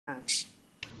max.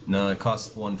 No, it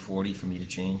costs 140 for me to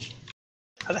change.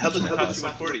 How the hell does it cost you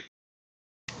 140?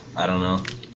 I don't know.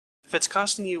 If it's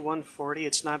costing you 140,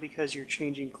 it's not because you're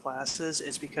changing classes,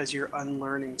 it's because you're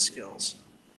unlearning skills.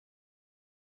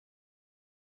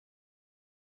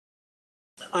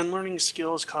 Unlearning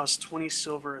skills costs 20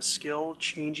 silver a skill.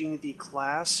 Changing the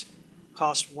class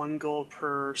costs 1 gold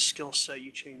per skill set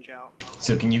you change out.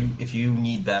 So can you, if you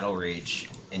need Battle Rage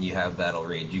and you have Battle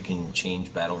Rage, you can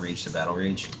change Battle Rage to Battle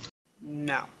Rage?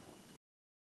 No.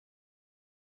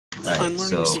 Right, Unlearning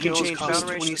so skills costs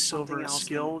 20 silver a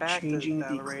skill. Changing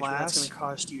the class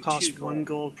costs 1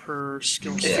 gold per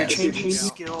skill set. Yeah. If you're changing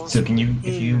skills, so can you,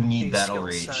 if you in need a Battle skill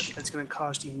Rage, set, it's going to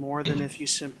cost you more than if you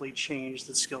simply change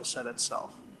the skill set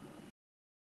itself.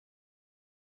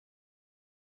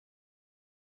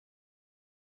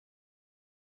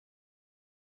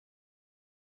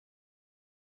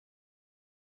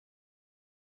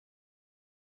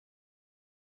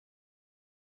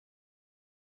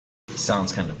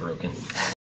 sounds kind of broken.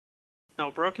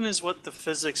 No, broken is what the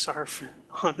physics are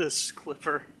on this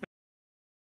clipper.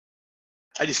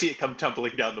 I just see it come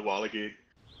tumbling down the wall again.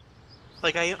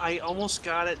 Like, I almost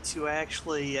got it to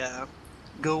actually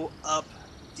go up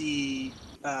the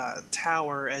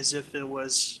tower as if it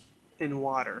was in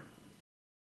water.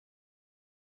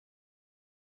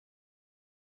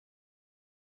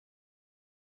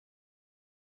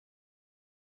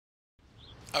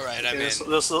 Alright, I'm Okay,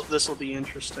 in. this will be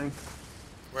interesting.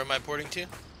 Where am I porting to?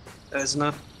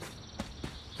 Esna.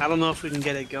 I don't know if we can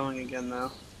get it going again,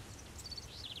 though.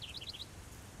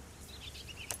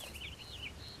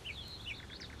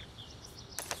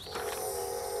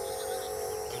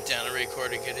 I'm down to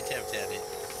record a good attempt at it.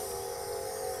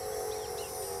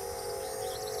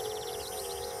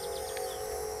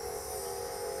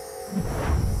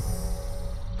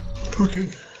 Okay.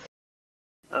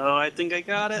 Oh, I think I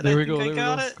got it. There I we think go. I There we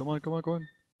got go. it. Come on, come on, come on.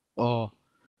 Oh,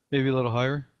 maybe a little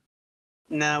higher.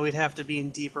 No, we'd have to be in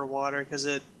deeper water because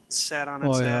it sat on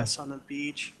Oh, its yeah. ass on the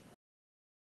beach.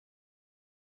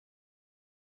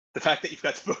 The fact that you've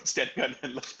got the boat standing on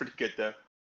end looks pretty good, though.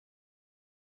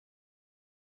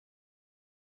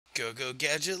 Go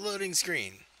gadget loading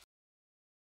screen.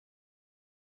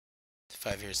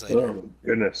 5 years later. Oh,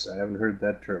 goodness. I haven't heard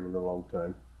that term in a long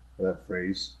time. That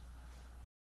phrase.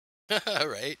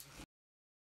 Right.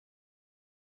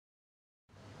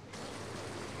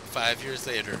 5 years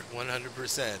later,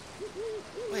 100%.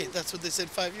 Wait, that's what they said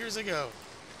 5 years ago.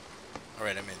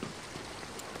 Alright, I'm in.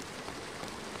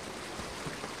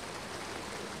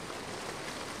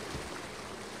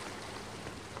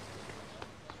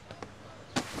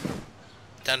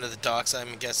 Down to the docks,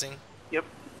 I'm guessing. Yep.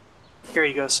 Here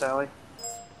you go, Sally.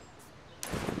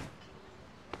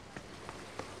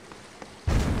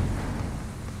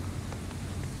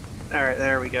 Alright,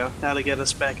 there we go. Now to get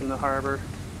us back in the harbor.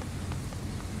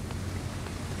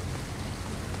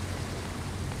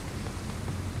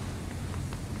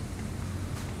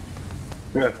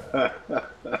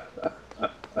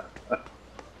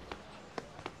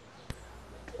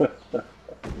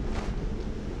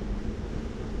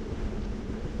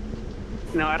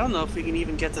 Now, I don't know if we can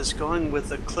even get this going with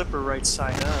the clipper right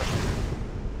side up.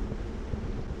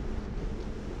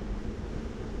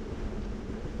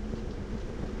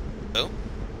 Oh?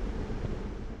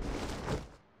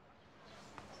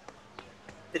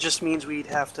 It just means we'd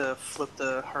have to flip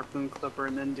the harpoon clipper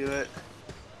and then do it.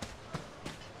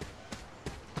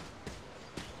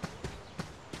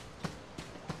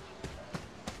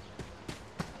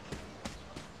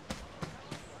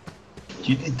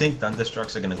 Do you think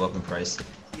Thunderstrucks are going to go up in price?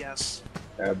 Yes.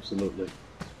 Absolutely.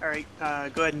 Alright,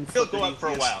 go ahead and They'll flip go it, up for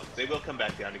a Ethius. while. They will come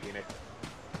back down again.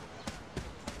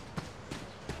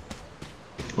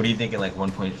 What are you thinking, like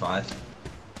 1.5?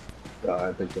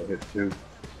 I think they'll hit 2.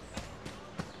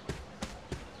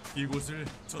 이곳을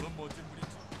저런 멋진 분이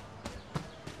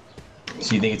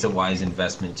So you think it's a wise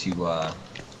investment to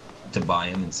buy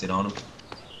them and sit on them?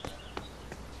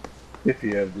 If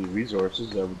you have the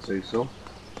resources, I would say so.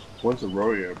 Once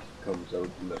Aurora comes out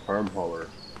and the farm hauler,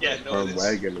 Yeah, no, farm it's,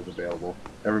 wagon is available,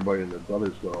 everybody and their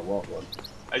brother's going to want one.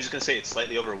 I was just going to say it's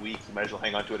slightly over a week. You might as well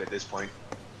hang on to it at this point.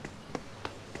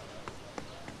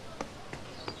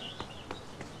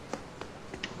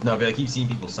 No, but I keep seeing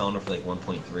people selling them for like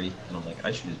 1.3, and I'm like,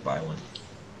 I should just buy one.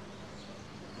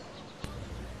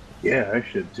 Yeah, I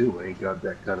should too. I ain't got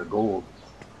that kind of gold.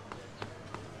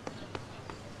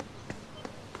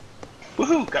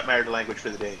 Woohoo! Got married to language for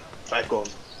the day. 5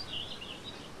 gold.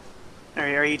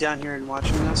 Alright, are you down here and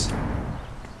watching this?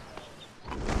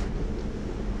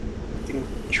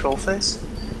 Control face?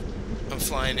 I'm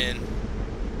flying in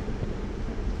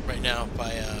right now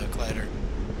by glider.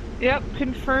 Yep,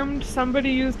 confirmed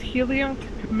somebody used helium to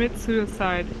commit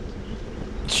suicide.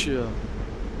 Chill.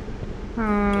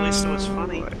 At least it was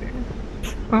funny.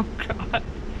 Oh god.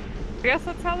 I guess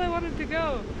that's how they wanted to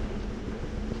go.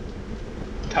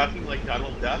 Talking like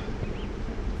Donald Duck.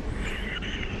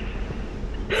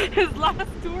 His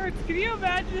last words. Can you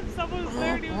imagine if someone was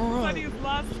there and he was funny his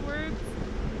last words?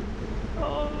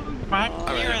 Oh I'm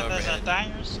god. here, Alright, there's a overhead.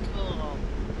 dire school.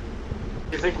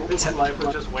 You think life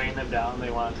was just weighing them down and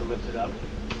they wanted to lift it up?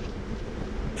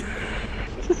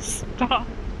 Stop.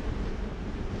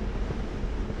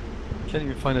 Can't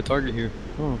even find a target here.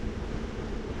 Oh.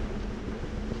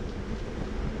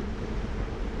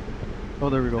 Oh,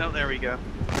 there we go. Oh, there we go.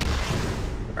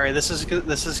 All right, this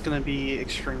is gonna be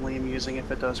extremely amusing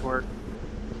if it does work.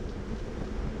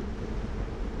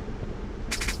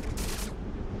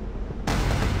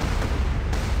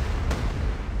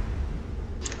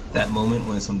 That moment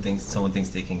when someone thinks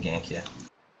they can gank you.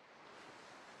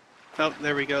 Oh,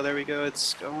 there we go. There we go.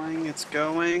 It's going. It's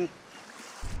going.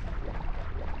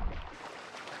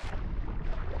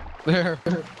 There.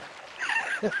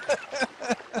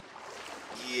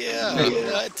 Yeah,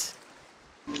 what?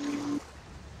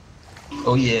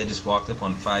 Oh yeah, just walked up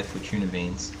on 5-foot tuna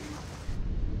veins.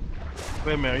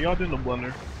 Wait a minute, are y'all doing the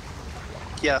blender?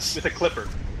 Yes. With a clipper.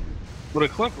 With a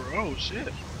clipper? Oh shit.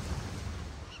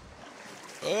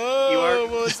 Oh,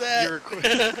 what was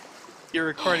that? You're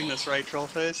recording this, right,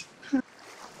 Trollface?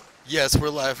 Yes, we're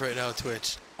live right now on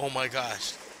Twitch. Oh my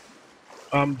gosh.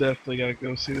 I'm definitely gotta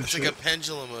go see this It's shit. like a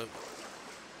pendulum of...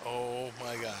 Oh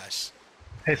my gosh.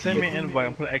 Hey, send me an invite.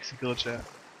 I'm putting X in Go chat.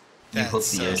 You hook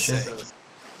That's the so airship. sick.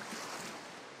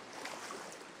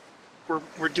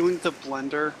 We're doing the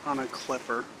blender on a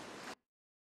clipper.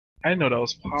 I didn't know that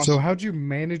was possible. So how'd you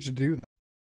manage to do that?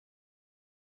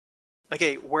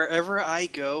 Okay, wherever I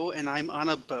go and I'm on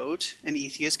a boat, and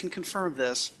Ethius can confirm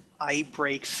this, I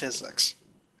break physics.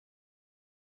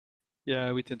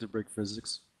 Yeah, we tend to break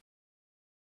physics.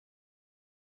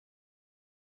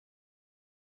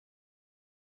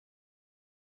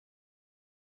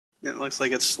 It looks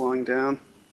like it's slowing down.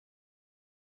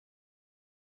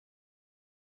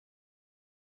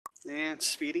 And it's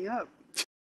speeding up.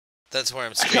 That's where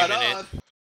I'm Shut screaming up! it.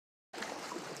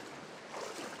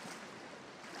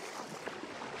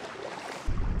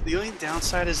 The only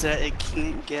downside is that it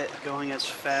can't get going as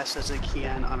fast as it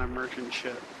can on a merchant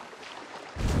ship.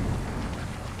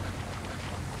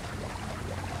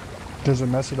 Does it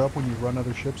mess it up when you run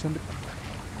other ships into?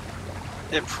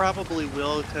 It probably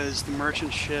will, because the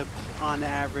merchant ship, on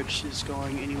average, is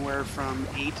going anywhere from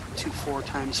 8 to 4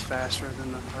 times faster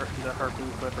than the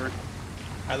Harpoon Clipper.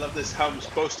 I love this, how I'm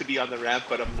supposed to be on the ramp,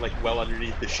 but I'm like well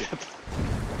underneath the ship.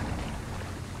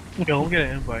 Okay, I'll get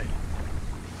an invite.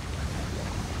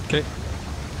 Okay.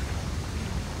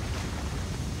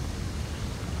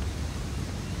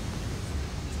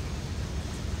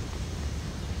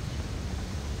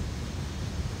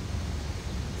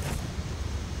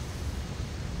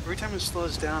 Every time it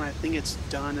slows down, I think it's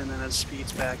done, and then it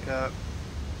speeds back up.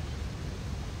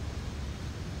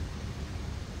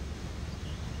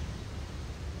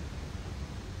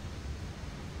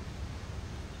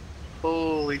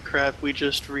 Holy crap, we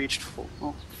just reached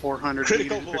 400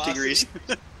 Critical degrees.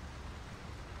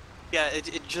 Yeah,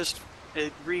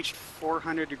 it reached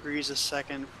 400 degrees a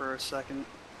second for a second.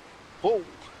 Oh.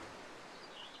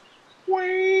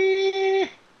 Whee!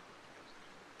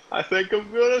 I think I'm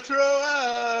gonna throw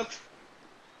up!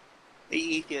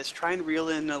 Hey, Ethius, try and reel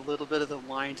in a little bit of the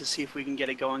line to see if we can get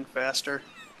it going faster.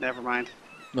 Never mind.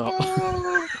 No.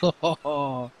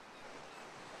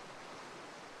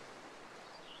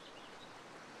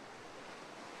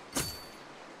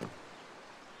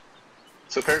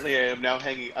 So apparently I am now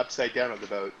hanging upside down on the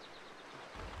boat.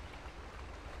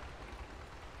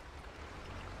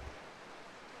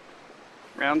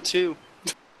 Round 2.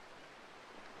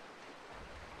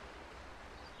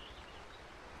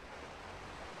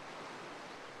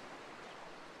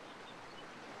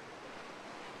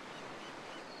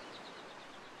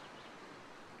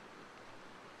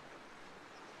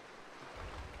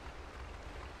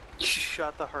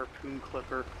 Shot the harpoon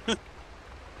clipper.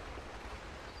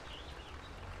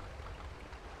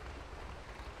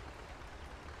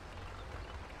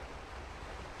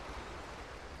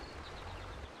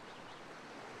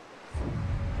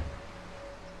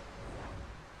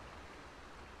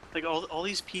 Like, all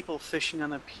these people fishing on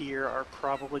the pier are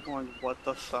probably going, what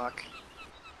the fuck?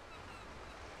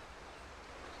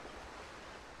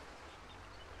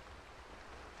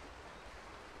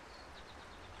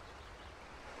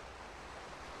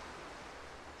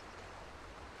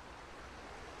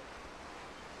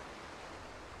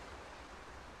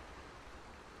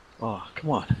 Oh, come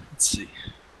on. Let's see.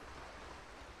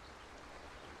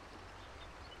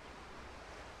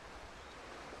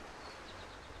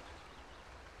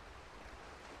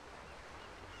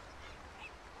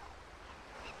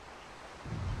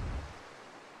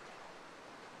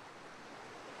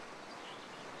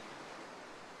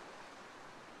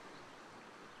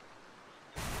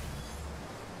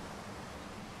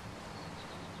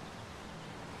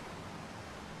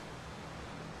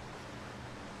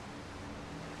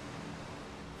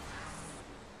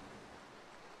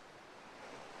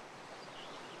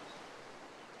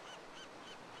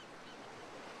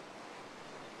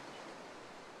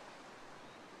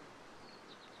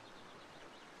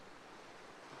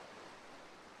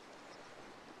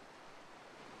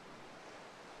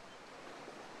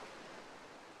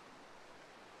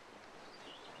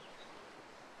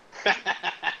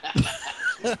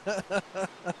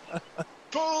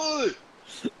 Pull it!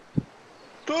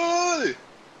 Pull it!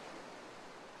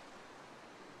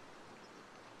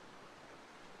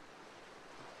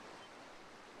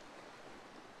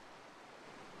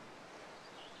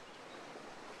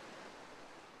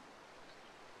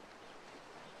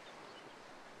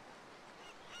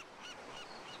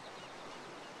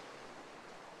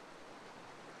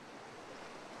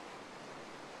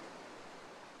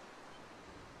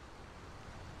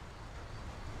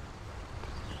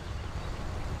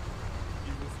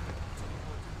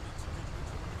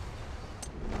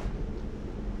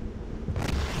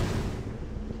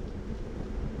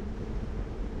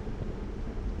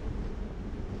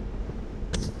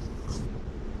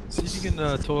 See if you can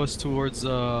tow us towards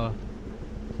the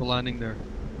landing there.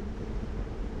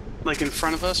 Like in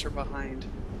front of us or behind?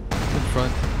 In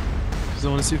front. Because I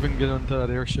want to see if we can get onto that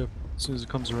airship as soon as it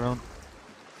comes around.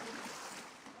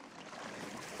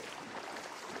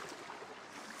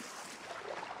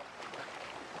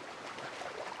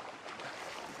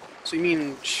 So you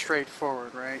mean straight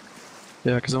forward, right?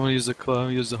 Yeah, because I want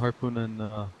to use the harpoon and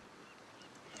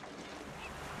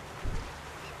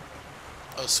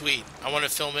Oh, sweet. I want to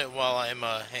film it while I'm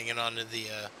hanging on to the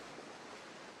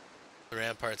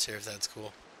ramparts here, if that's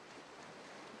cool.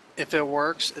 If it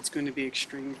works, it's going to be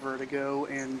extreme vertigo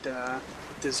and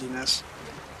dizziness.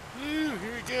 Woo,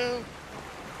 here we go.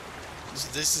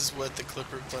 So this is what the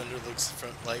Clipper Blender looks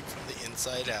like from the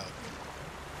inside out.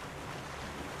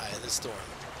 Eye of the storm.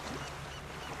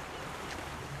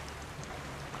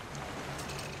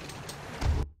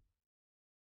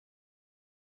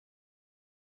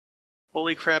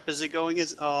 Holy crap, is it going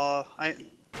as... okay,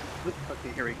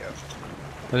 here we go.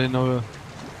 I didn't know.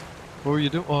 What were you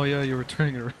doing? Oh yeah, you were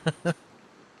turning it around.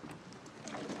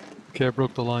 Okay, I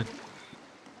broke the line.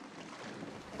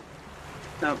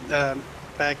 No,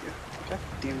 back... God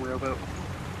damn rowboat.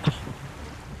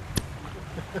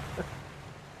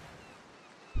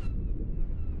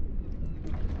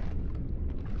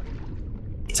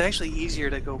 It's actually easier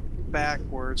to go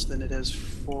backwards than it is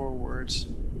forwards.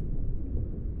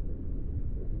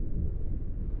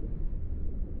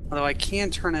 Although I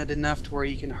can turn it enough to where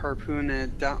you can harpoon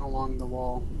it down along the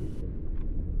wall.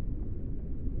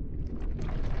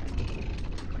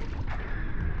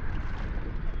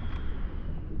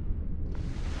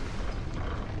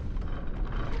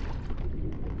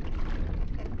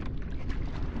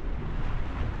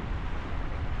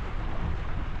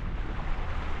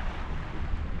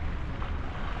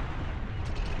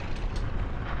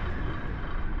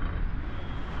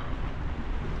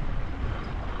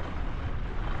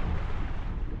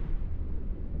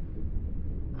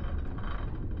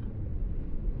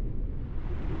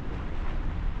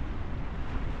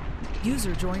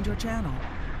 User joined your channel.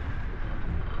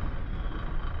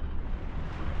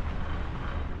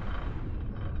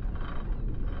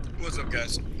 What's up,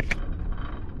 guys?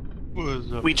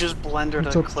 What's up? We just blendered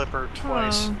What's a up? clipper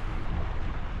twice.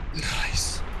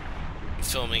 Nice.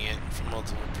 Filming it from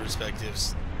multiple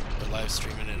perspectives, but live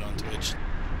streaming it on Twitch.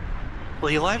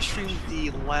 Well, you live streamed the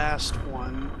last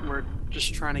one. We're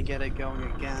just trying to get it going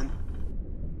again.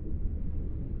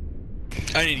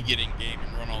 I need to get in game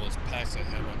and run all those packs I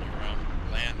have on your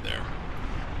land there.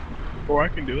 Or I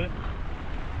can do it.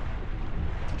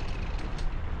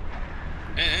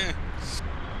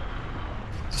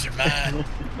 You're mad.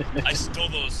 I stole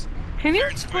those. Can you fair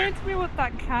and square. explain to me what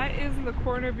that cat is in the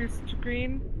corner of your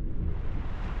screen?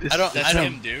 That's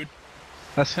him, dude.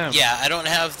 That's him. Yeah, I don't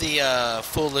have the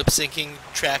full lip syncing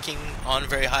tracking on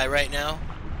very high right now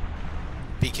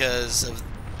because of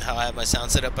how I have my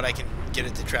sound set up, but I can get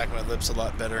it to track my lips a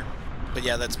lot better. But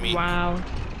yeah, that's me. Wow.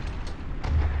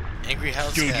 Angry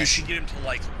House Dude, Cat. you should get him to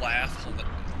like laugh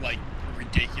like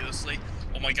ridiculously.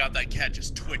 Oh my god, that cat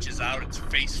just twitches out, its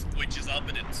face twitches up,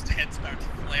 and its head starts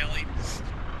flailing.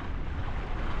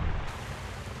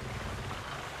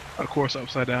 Of course,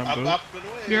 upside down, Up, boo. up, and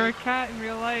away. You're a cat in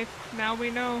real life. Now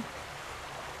we know.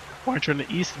 Point you in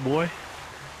the east, boy.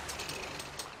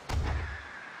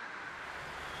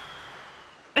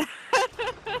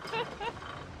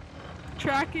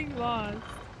 Tracking lost.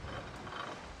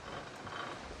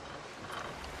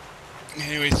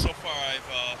 Anyway, so far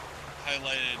I've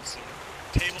highlighted some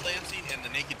table dancing and the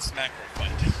naked smacker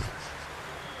fight.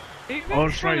 Are you Oh, guys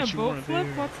that's trying right, to you boat weren't flip?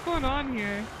 there. What's going on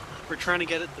here? We're trying to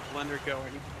get the blender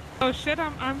going. Oh shit,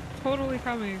 I'm totally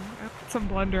coming. I want some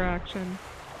blender action.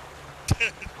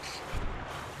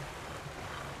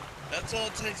 That's all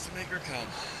it takes to make her come.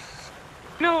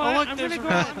 No, Oh, look, I'm there's gonna a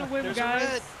go red. on a whim, There's a guys.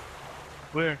 red.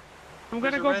 Where? I'm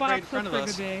There's gonna a go red buy right a in front of clipper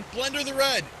us. today. Blender the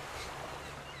red!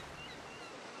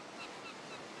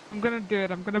 I'm gonna do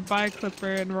it. I'm gonna buy a clipper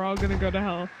and we're all gonna go to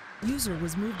hell. User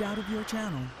was moved out of your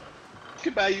channel.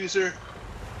 Goodbye, user.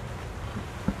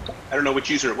 I don't know which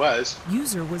user it was.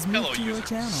 User was moved Hello, to your user.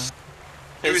 channel.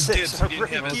 He was It's dibs. He didn't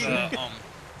have his Ricky.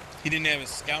 he didn't have his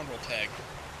scoundrel tag.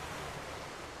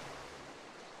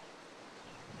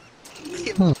 We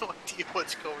have no idea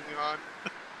what's going on.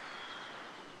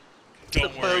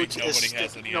 Don't The worry, boat nobody is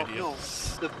has sticking. any No, idea. no.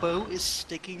 The boat is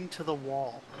sticking to the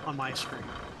wall on my screen.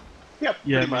 Yep,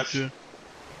 Yeah, pretty me much. too.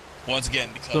 Once again,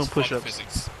 because Don't fuck push ups.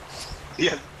 physics.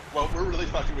 Yeah, well, we're really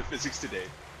fucking with physics today.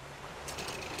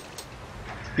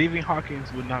 Stephen Hawking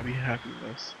would not be happy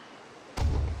with us.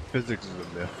 Physics is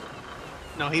a myth.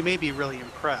 No, he may be really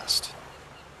impressed.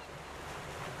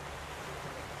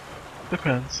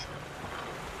 Depends.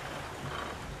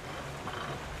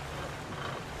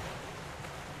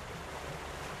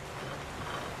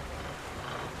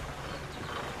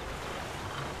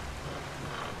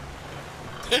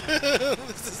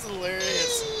 This is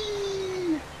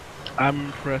hilarious. I'm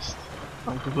impressed.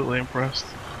 I'm completely impressed.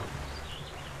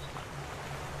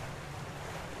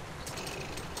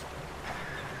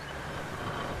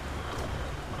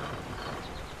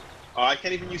 Oh, I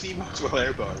can't even use emotes while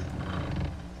airborne.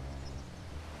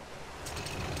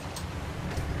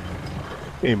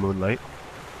 Hey, Moonlight.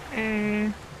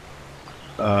 Eh.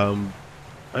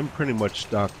 I'm pretty much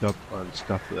stocked up on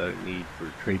stuff that I need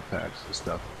for trade packs and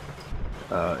stuff.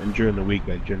 And during the week,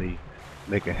 I generally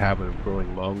make a habit of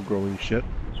growing long-growing shit.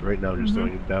 So right now, I'm just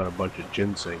throwing down a bunch of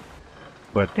ginseng.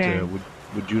 But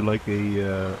would you like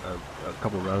a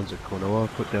couple rounds of quinoa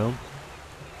put down?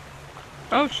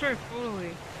 Oh sure,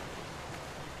 totally.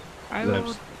 I Then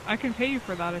will. I can pay you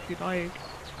for that if you'd like.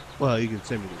 Well, you can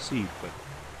send me the seed,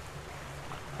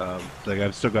 but like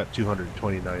I've still got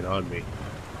 229 on me.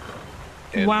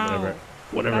 And Wow.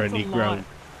 whenever That's I a need lot. ground,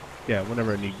 yeah,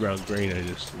 whenever I need ground grain, I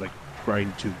just like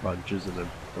grind 2 bunches and then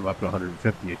I'm up to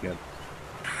 150 again.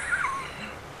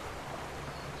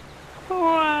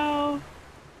 Wow.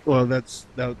 Well, that's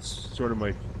sort of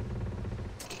my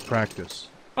practice.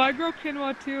 Well, I grow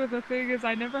quinoa too. The thing is,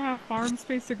 I never have farm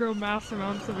space to grow mass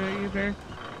amounts of it either.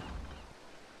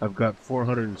 I've got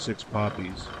 406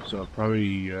 poppies, so I'll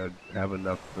probably have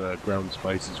enough ground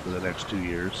spices for the next 2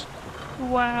 years.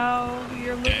 Wow,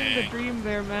 you're living the dream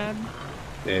there, man.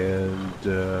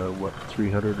 And what,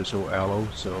 300 or so aloe,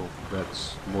 so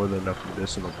that's more than enough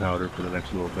medicinal powder for the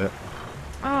next little bit.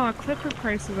 Oh, clipper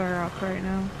prices are up right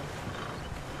now.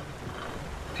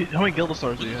 How many Gilda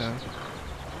stars do you have?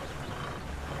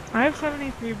 I have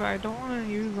 73, but I don't want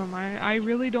to use them. I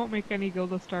really don't make any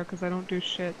Gilda Star because I don't do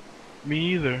shit. Me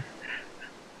either.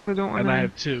 I don't want And I to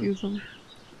have 2. use them.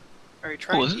 Alright,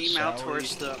 try Oh, is and it team out Sally?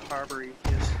 towards the harbor,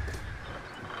 yes.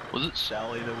 Was it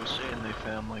Sally that was saying they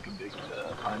found like a big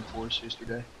pine forest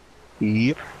yesterday?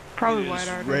 Yep. Probably It White is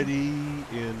Arden. ready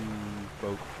in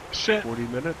about 40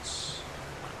 minutes.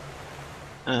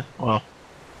 Well,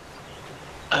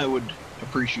 I would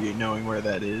appreciate knowing where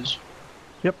that is.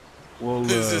 Yep. We'll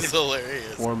This is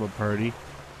hilarious. form a party.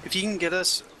 If you can get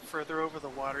us further over the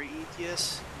water,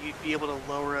 ETS, you'd be able to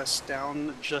lower us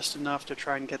down just enough to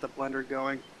try and get the blender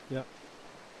going. Yep.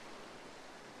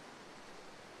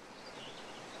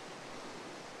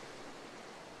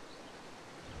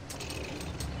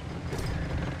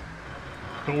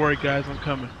 Don't worry, guys, I'm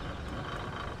coming.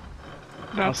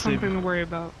 I'll That's save something you. to worry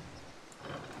about.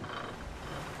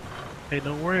 Hey,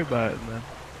 don't worry about it, man.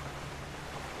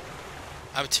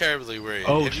 I'm terribly worried.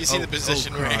 Oh, Have you seen the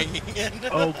position we're God. hanging in?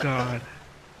 Oh god.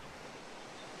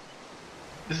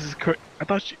 This is I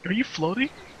thought are you floating?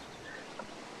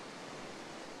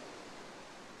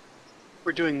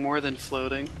 We're doing more than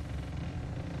floating.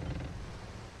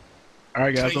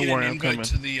 Alright Can I guys, don't get worry, an I'm invite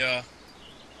coming.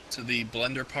 to the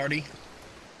blender party?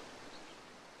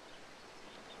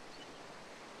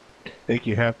 I think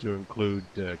you have to include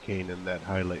Kane in that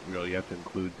highlight reel. You have to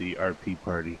include the RP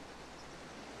party.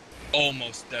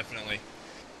 Almost definitely.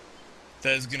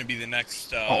 That is going to be the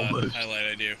next Almost. highlight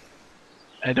I do.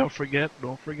 And don't forget,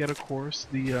 of course,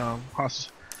 the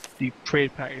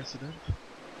trade pack incident.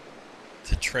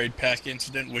 The trade pack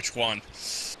incident? Which one?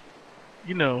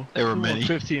 You know, There were we won many.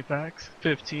 15 packs.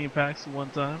 15 packs at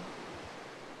one time.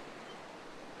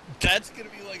 That's going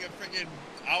to be like a freaking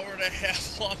hour and a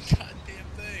half long goddamn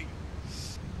thing.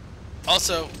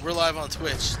 Also, we're live on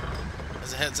Twitch.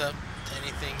 As a heads up,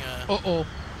 anything. Uh-oh.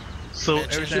 So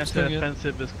mention? everything that's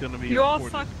offensive is gonna be You all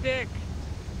recorded. suck dick.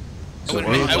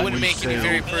 I wouldn't make any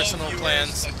very personal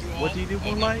plans. What do you do,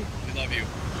 Moonlight? We love you.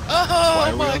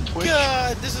 Oh my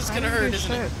god, this is gonna hurt,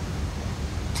 isn't it?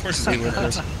 Of course it's going to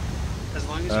hurt. As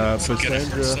long as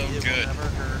Cassandra, so it good. will never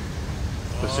hurt.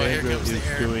 Cassandra comes the is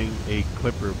air. doing a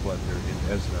clipper blunder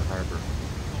in Esna Harbor.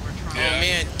 Oh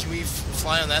man, can we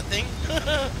fly on that thing?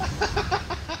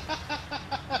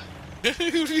 It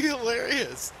would be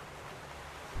hilarious.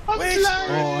 Wait,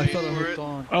 Oh, I thought I hooked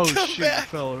on. Oh Come shit, back. you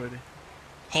fell already.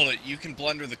 Hold it, you can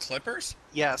blunder the clippers?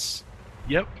 Yes.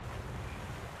 Yep.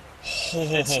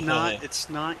 It's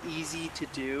not easy to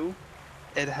do.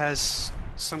 It has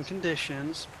some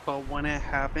conditions, but when it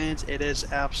happens, it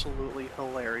is absolutely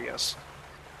hilarious.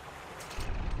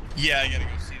 Yeah, I gotta go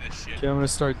see this shit. Okay, I'm gonna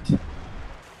start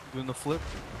doing the flip.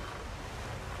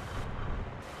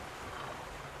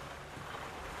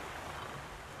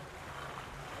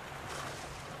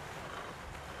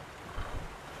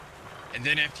 And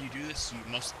then after you do this, you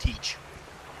must teach.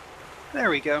 There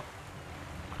we go.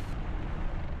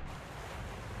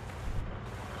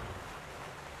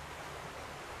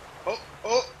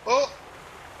 Oh!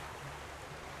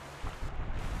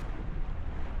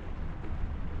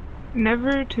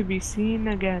 Never to be seen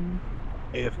again.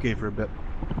 AFK for a bit.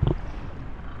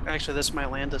 Actually, this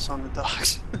might land us on the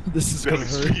docks. This is gonna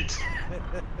hurt. Sweet.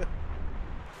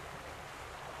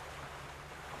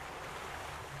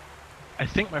 I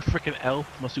think my freaking elf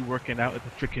must be working out at the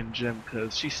freaking gym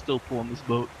because she's still pulling this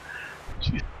boat.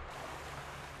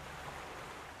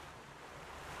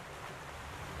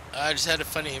 I just had a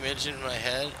funny image in my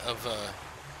head of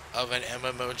an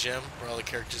MMO gym where all the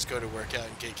characters go to work out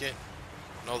and kick it,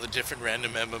 and all the different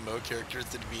random MMO characters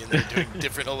that be in there doing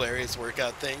different hilarious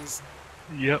workout things.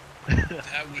 Yep.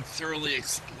 That would thoroughly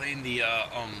explain the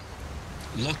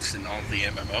looks in all the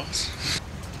MMOs.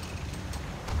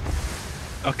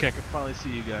 Okay, I can finally see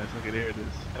you guys. Okay, there it is.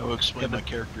 That will explain my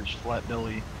character's flat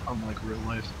belly unlike real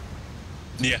life.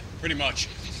 Yeah, pretty much.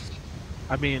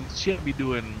 I mean, she had to be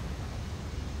doing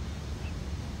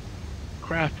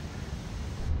craft.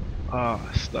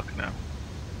 Stuck now.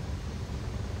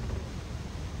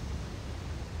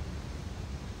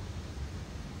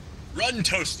 Run,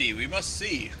 Toasty, we must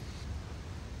see.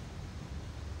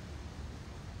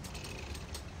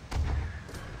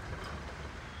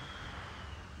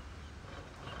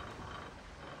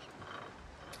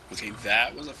 Okay,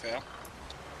 that was a fail.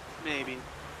 Maybe.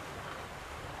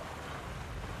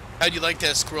 How'd you like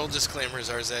that squirrel disclaimer,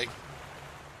 Zarzeg?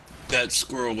 That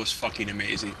squirrel was fucking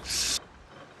amazing.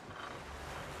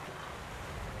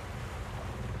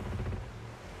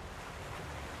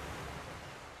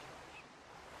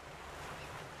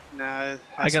 Nah, it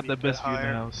I has to got be the a bit best view in the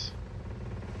higher. house.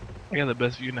 I got the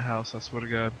best view in the house, I swear to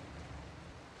God.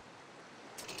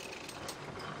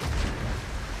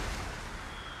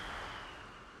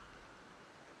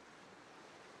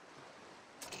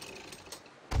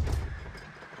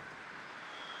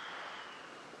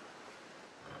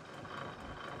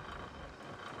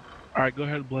 Alright, go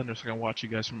ahead, Blender, so I can watch you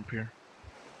guys from up here.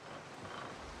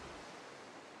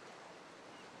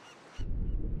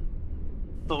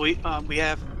 But we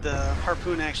have the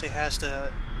harpoon actually has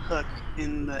to hook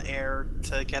in the air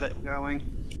to get it going.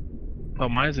 Oh,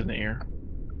 mine's in the air.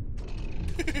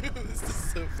 This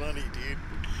is so funny, dude.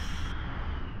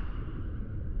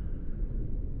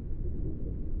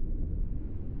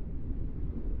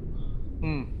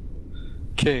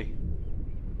 Okay.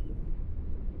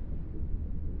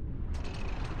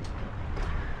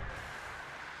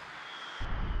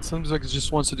 Seems like it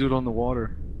just wants to do it on the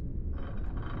water.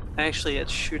 Actually,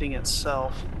 it's shooting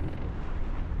itself.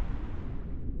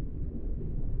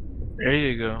 There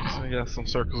you go. So you got some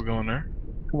circles going there.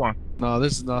 Come on. No,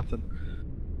 this is nothing.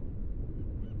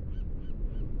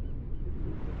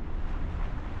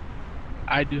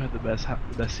 I do have the best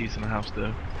seats in the house,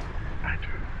 though. I do.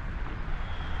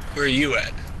 Where are you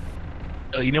at?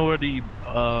 You know where the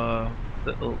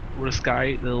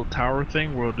sky, the little tower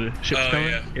thing, where the ships Oh, coming,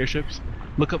 yeah. airships?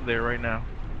 Look up there right now.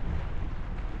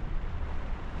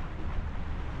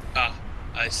 Ah,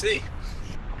 I see.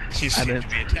 You seem to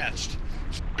be attached.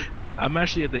 I'm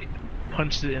actually at the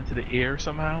punched it into the air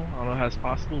somehow. I don't know how it's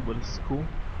possible, but it's cool.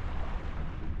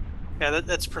 Yeah,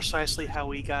 that's precisely how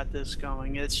we got this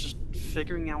going. It's just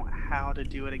figuring out how to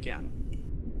do it again.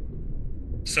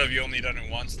 So have you only done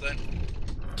it once then?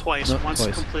 Twice. No, Once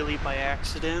twice. completely by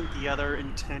accident, the other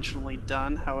intentionally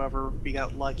done. However, we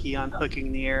got lucky on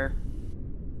hooking the air.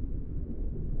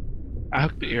 I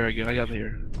hooked the air again. I got the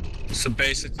air. So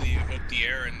basically, you hook the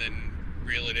air and then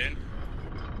reel it in.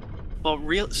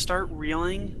 Well, start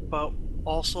reeling, but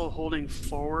also holding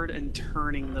forward and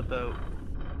turning the boat.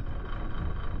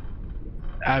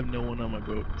 I have no one on my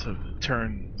boat to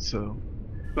turn, so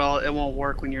Well, it won't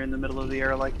work when you're in the middle of the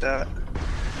air like that.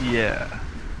 yeah.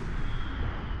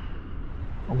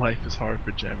 Life is hard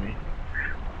for Jemmy.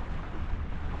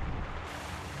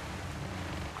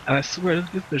 And I swear,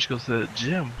 this bitch goes to the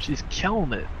gym. She's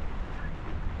killing it.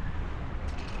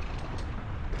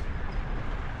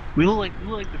 We look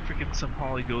like the freaking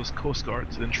Somali Ghost Coast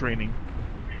Guards in training.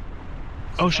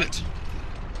 Oh shit!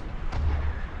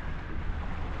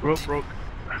 Rope broke.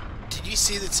 Did you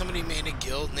see that somebody made a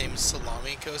guild named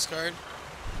Salami Coast Guard?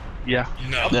 Yeah.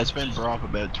 No. That's been brought up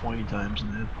about 20 times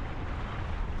now.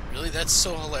 Really? That's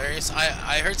so hilarious.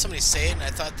 I heard somebody say it and I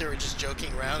thought they were just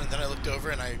joking around, and then I looked over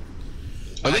and I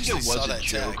I think actually it saw was a that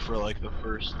joke tag. for like the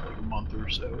first like month or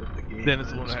so of the game. Then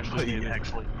it's and when actually somebody made it.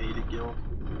 actually made a guild.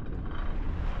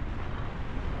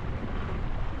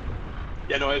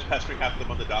 Yeah, no, I was pastoring half of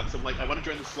them on the docks. I'm like, I want to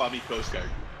join the Salami Coast Guard.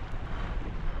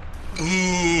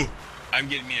 Ooh, I'm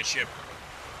getting me a ship.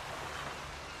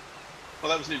 Well,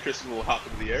 that was an interesting little hop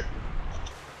into the air.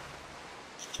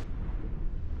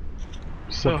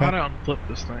 So how do I unflip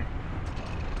this thing?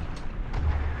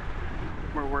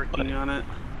 We're working on it.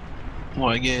 Well,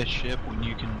 I get a ship when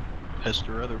you can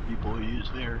pester other people who use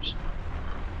theirs.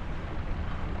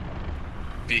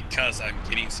 Because I'm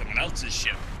getting someone else's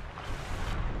ship.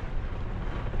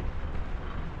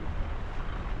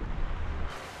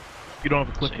 You don't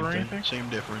have a clipper Same or thing, anything? Same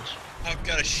difference. I've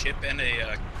got a ship and a,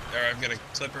 or I've got a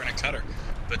clipper and a cutter,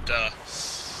 but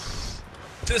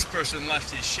this person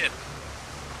left his ship.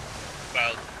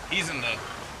 Well, he's in the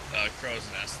crow's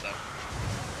nest though.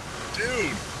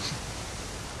 Dude.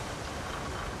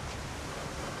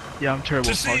 Yeah, I'm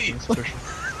terrible To at parking, sea!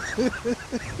 especially.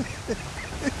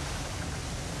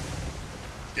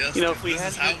 Yes, You know, if we this had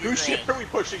is how we Whose ship roll. are we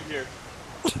pushing here?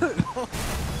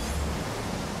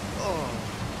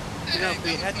 You know, if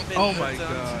we hadn't been Oh my hooked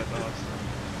onto- god, awesome.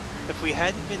 If we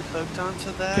hadn't been hooked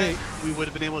onto that, Okay. we would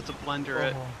have been able to blender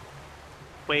it. Oh.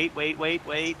 Wait.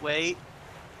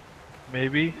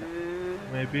 Maybe?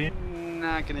 Maybe?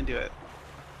 Not gonna do it.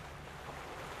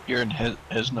 You're in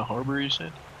Hesna Harbor, you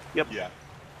said? Yep. Yeah.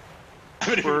 I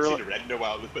haven't even We're- seen a red in a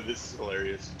while, but this is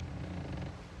hilarious.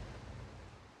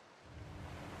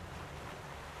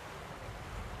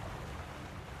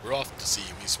 We're off to see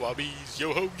me swabbies.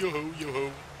 Yo ho, yo ho, yo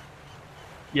ho.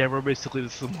 Yeah, we're basically the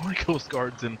Somali Coast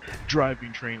Guards in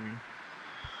driving training.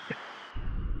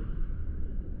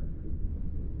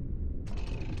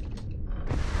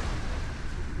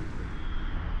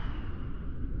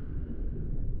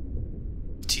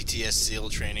 TTS SEAL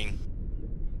training.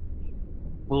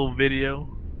 Little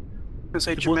video. I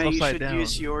say, It was Jermaine, you upside should down.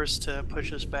 use yours to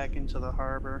push us back into the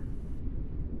harbor.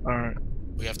 Alright.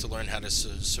 We have to learn how to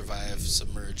survive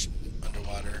submerged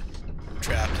underwater,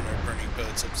 trapped in our burning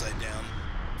boats upside down,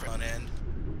 front end.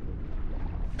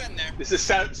 Been there. This is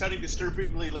sounding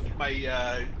disturbingly like my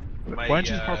Why don't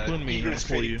you harpoon me and eagerness I'll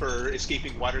pull training you? for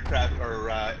escaping watercraft or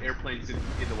airplanes in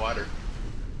the water.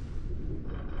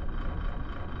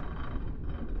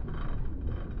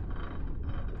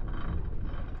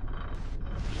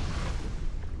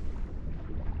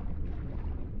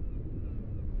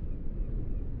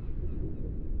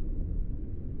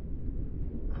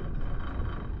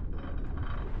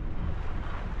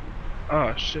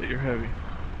 Oh shit, you're heavy.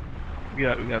 We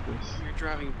got this. You're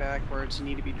driving backwards, you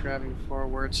need to be driving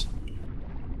forwards.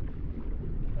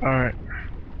 Alright.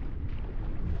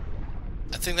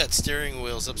 I think that steering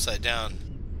wheel's upside down.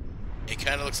 It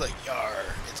kind of looks like yar.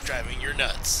 It's driving your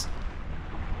nuts.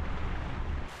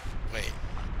 Wait,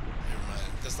 never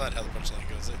mind. That's not how the punchline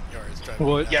goes. Yar, it's driving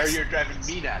me nuts. Yeah, you're driving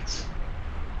me nuts.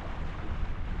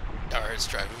 Yar, it's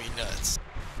driving me nuts.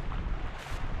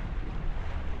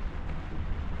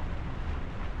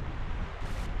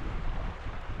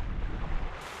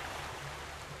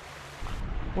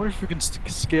 I wonder if we can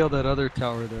scale that other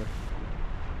tower there.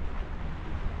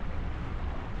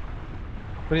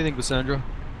 What do you think, Cassandra?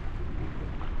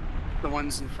 The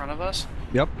ones in front of us?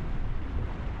 Yep.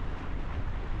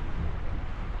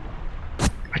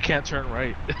 I can't turn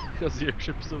right because your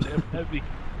ship's so damn heavy.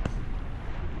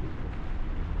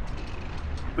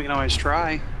 We can always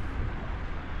try.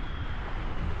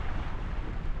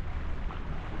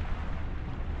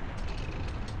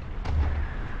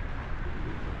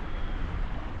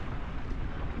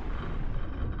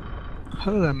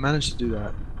 How did I manage to do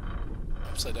that?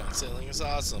 Upside down sailing is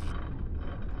awesome.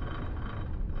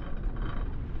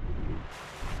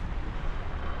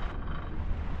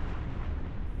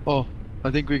 Oh,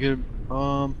 I think we could.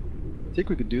 I think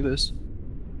we could do this.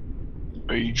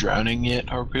 Are you drowning yet,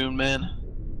 Harpoon Man?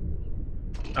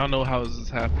 I don't know how this is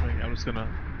happening. I'm just gonna.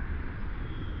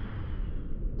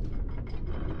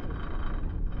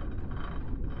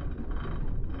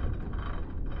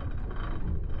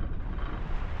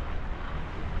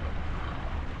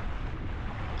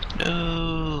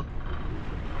 No.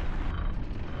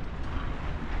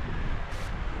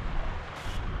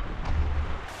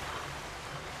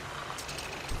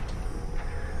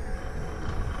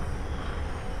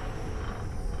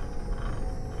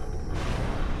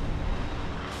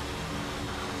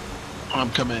 I'm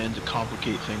coming in to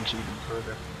complicate things even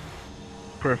further.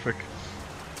 Perfect.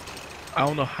 I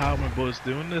don't know how my boat's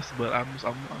doing this, but I'm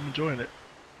enjoying it.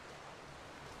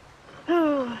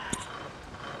 Oh.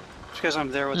 It's because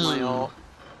I'm there with my ult.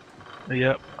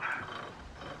 Yep.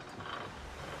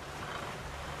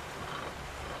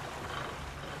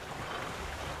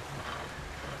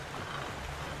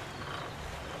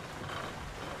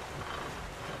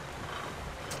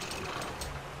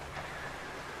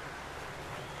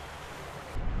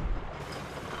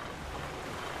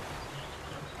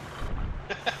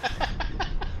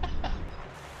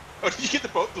 Oh, did you get the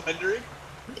boat blendering?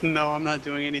 No, I'm not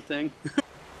doing anything.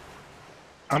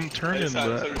 I'm I turning, just saw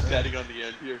but her standing on the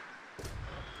end here.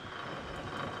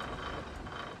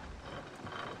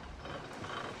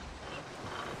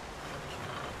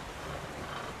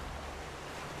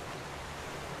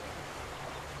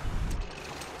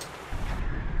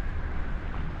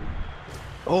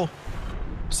 Oh,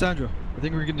 Sandra, I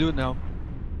think we can do it now.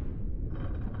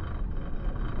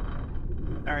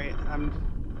 All right, I'm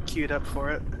queued up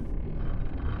for it.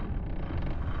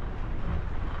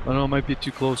 I know it might be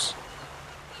too close.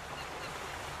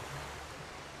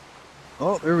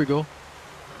 Oh, there we go.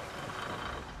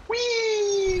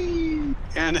 Whee!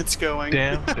 And it's going.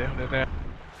 damn.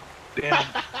 Damn.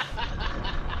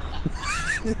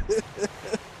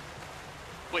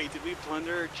 Wait, did we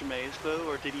plunder Jamay's boat,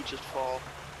 or did he just fall?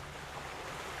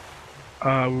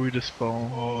 We just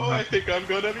fall. Oh, I think I'm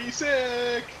gonna be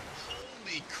sick.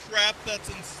 Holy crap, that's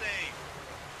insane.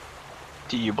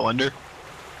 Do you blender?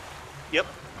 Yep.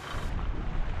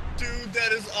 Dude,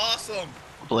 that is awesome.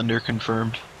 Blender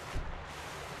confirmed.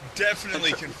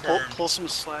 Definitely confirmed. Pull some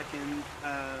slack in,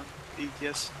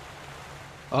 ETS.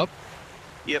 Up?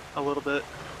 Yep, a little bit.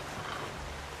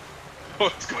 Oh,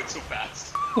 it's going so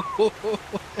fast.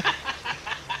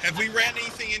 Have we ran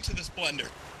anything into this blender?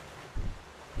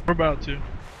 We're about to.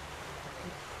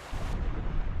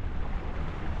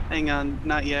 Hang on,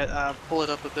 not yet. Pull it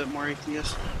up a bit more,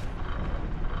 ETS.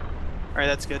 Alright,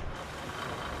 that's good.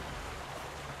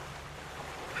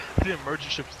 I think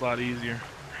merchant ship's a lot easier.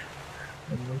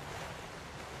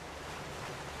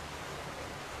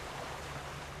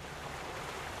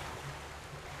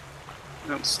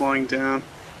 I'm slowing down.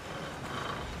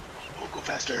 Oh, go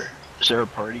faster. Is there a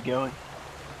party going?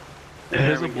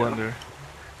 There's There a we go. blender.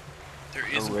 There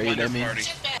is a raid, blender I mean. party.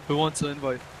 Who wants to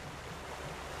invite?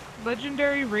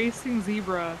 Legendary Racing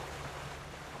Zebra.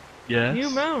 Yes. New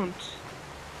mount.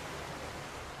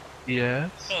 Yes.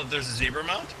 Oh, there's a zebra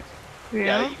mount?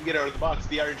 Yeah, you can get out of the box.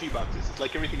 The RNG boxes. It's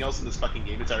like everything else in this fucking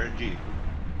game. It's RNG.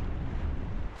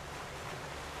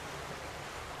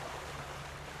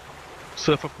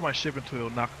 So if I put my ship into it, it'll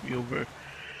knock me over.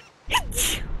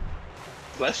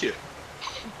 Bless you.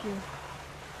 Thank you.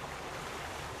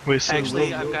 Wait, so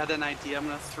Actually, robo- I've got an idea. I'm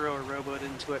gonna throw a rowboat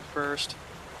into it first.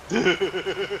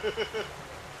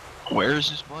 Where is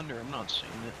this blender? I'm not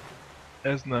seeing it.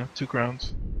 Esna, 2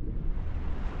 crowns.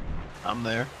 I'm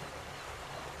there.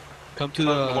 Come to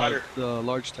the water. the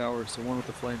large tower, so one with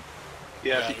the flame.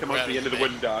 Yeah, Yeah, if you come we're out out the of end of the the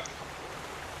wooden dock.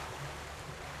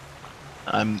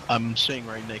 I'm sitting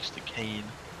right next to Kane.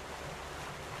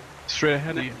 Straight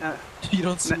ahead of you. You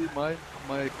don't see my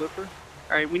clipper?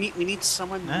 All right, we need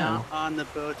someone No. not on the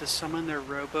boat to summon their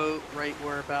rowboat right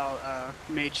where about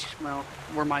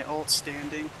where my ult's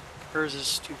standing. Hers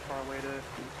is too far away to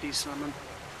be summoned.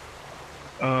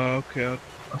 Okay,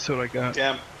 I'll see what I got.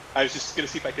 Damn. I was just gonna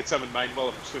see if I could summon mine while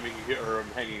I'm swimming here, or I'm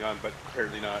hanging on, but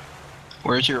apparently not.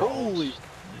 Where's your Holy!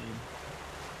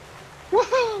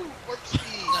 Woohoo! Warp speed!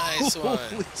 Nice one.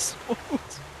 Holy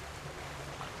smokes!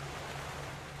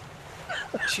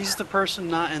 She's the person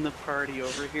not in the party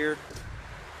over here.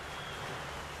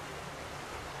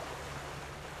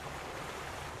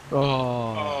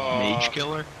 Oh. Mage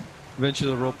killer?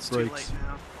 Eventually the rope It's too breaks. late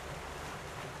now.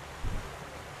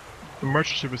 The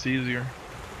merchant ship is easier.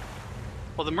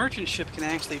 Well, the merchant ship can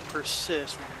actually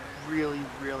persist really,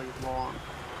 really long.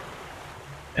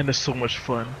 And it's so much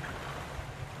fun.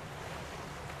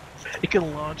 It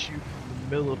can launch you from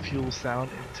the middle of Fuel Sound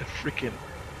into freaking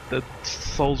the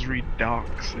Salisbury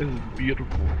docks. It is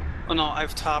beautiful. Oh no,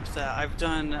 I've topped that. I've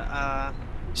done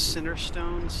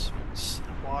Cinderstone's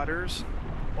waters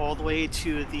all the way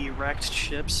to the wrecked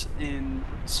ships in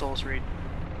Salisbury.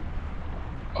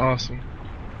 Awesome.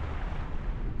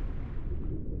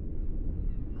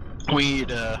 We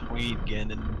need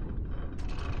Gannon.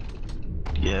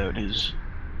 Yeah, it is.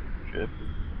 Ship.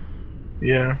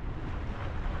 Yeah.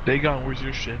 Dagon, where's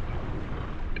your ship?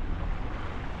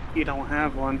 You don't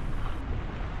have one.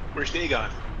 Where's Dagon?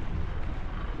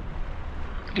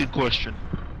 Good question.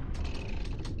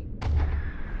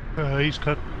 He's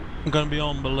cut. I'm gonna be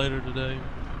on, but later today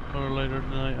or later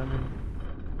tonight. I mean,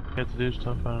 have to do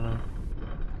stuff. I don't know.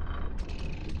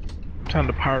 Time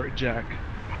to pirate Jack.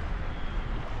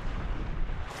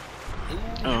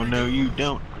 Oh no, you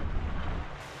don't.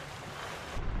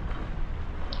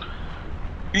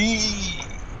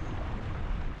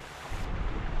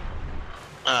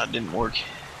 Ah, it didn't work.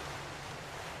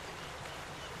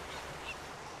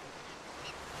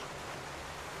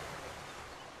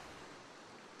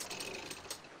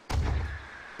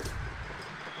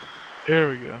 There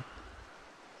we go.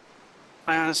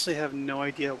 I honestly have no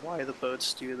idea why the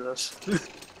boats do this.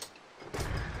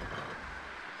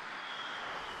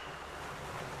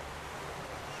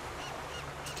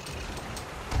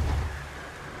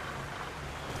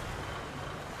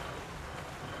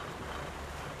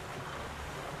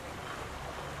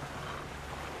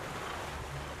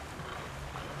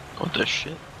 What the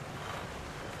shit?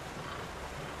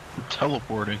 I'm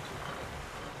teleporting.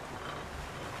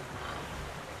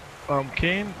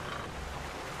 Kane?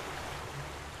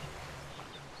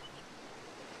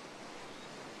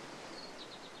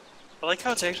 I like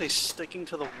how it's actually sticking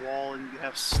to the wall and you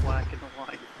have slack in the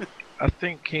line. I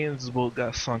think Kane's boat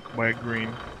got sunk by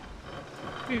green.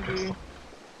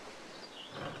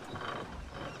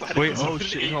 Wait, oh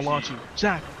shit, he's gonna launch you.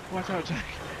 Jack, watch out, Jack.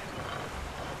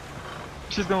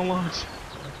 She's gonna launch.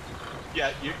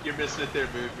 Yeah, you're missing it there,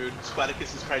 Moon.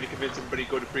 Splaticus is trying to convince everybody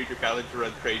to go to Friedrich Island to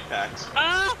run trade packs.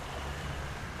 Ah!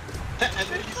 And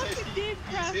then he says The game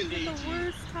crashes he's in at the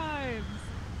worst times.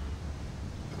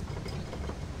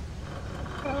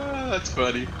 That's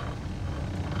funny.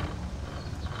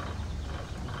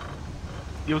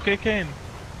 You okay, Kane?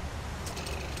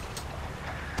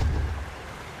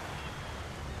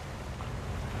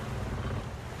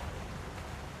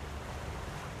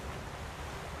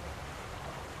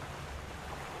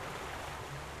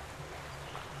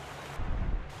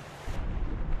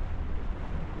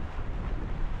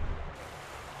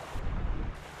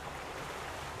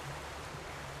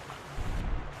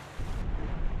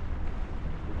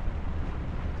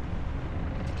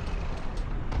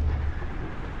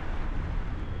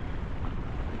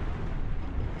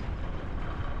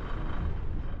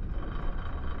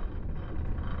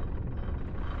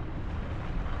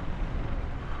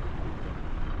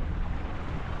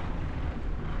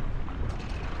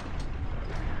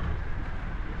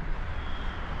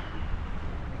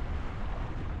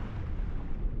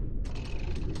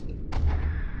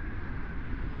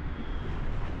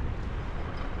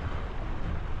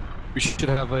 We should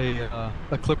have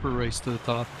a clipper race to the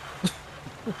top.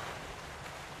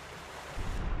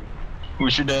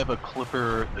 We should have a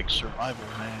Clipper like survival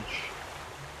match.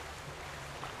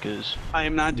 Because I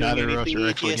am not doing neither of us anything are you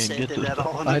actually just gonna said get this. at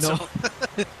all on I its know.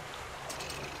 own.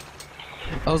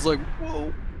 I was like,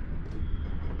 whoa.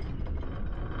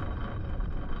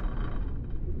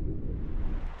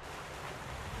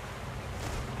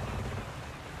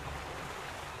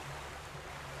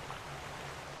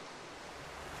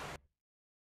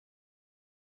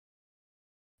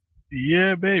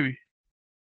 Yeah, baby.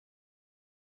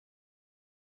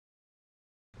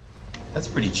 That's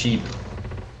pretty cheap.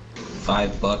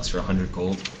 $5 for 100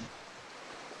 gold.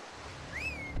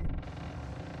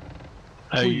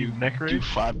 How Who, you you neck do rage?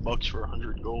 $5 for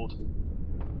 100 gold?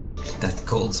 That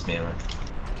gold spammer.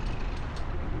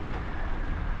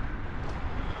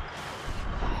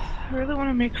 I really want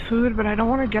to make food, but I don't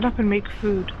want to get up and make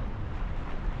food.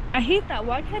 I hate that.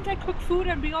 Why can't I cook food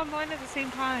and be online at the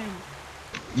same time?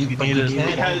 You need can.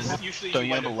 Because usually Don't you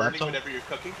you wind have up a burning laptop? whenever you're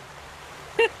cooking.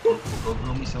 Go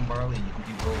grow me some barley. You can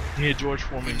do both. Yeah, George We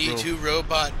Foreman need grill. to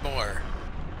robot more.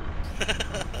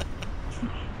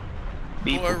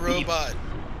 Beep, More beep. robot.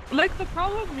 Like, the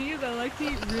problem with me is I like to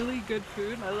eat really good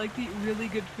food. I like to eat really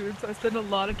good food, so I spend a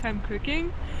lot of time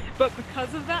cooking. But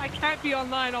because of that, I can't be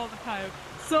online all the time.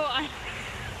 So I...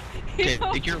 Okay,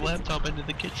 take your laptop into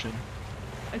the kitchen.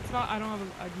 it's not. I don't have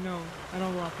a. No, I don't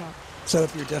have a laptop. Set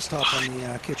up your desktop on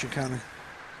the kitchen counter.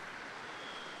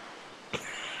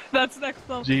 That's next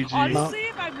level. GG. Honestly,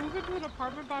 if I move into an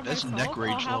apartment by That's myself, neck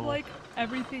rage I'll have level. like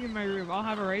everything in my room. I'll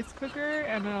have a rice cooker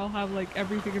and then I'll have like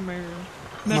everything in my room.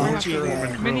 Never Mount have to your,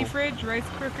 move. Mini fridge, rice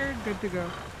cooker, good to go.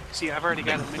 See, I've already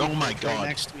got a mini Oh my fridge right God.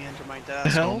 next to me under my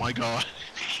desk. Oh my god.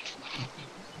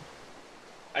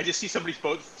 I just see somebody's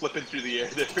boat flipping through the air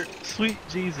there. Sweet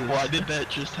Jesus. Why did that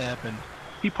just happen?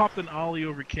 He popped an ollie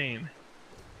over Kane.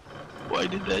 Why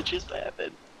did that just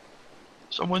happen?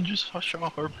 Someone just shot a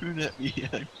harpoon at me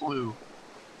and I flew.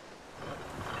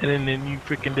 And then you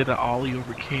freaking did an ollie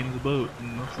over Kane's boat.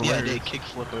 And that's Yeah, I hilarious. did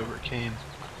kickflip over Kane.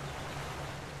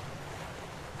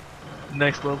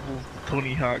 Next level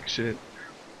Tony Hawk shit.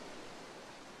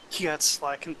 You got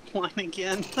slack and line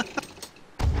again.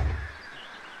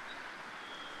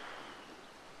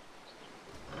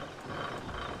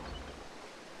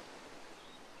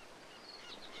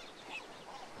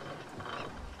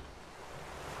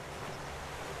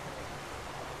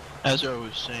 As I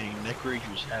was saying, Nick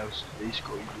Rager's house is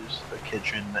basically just a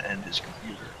kitchen and his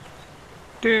computer.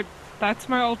 Dude, that's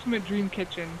my ultimate dream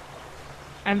kitchen.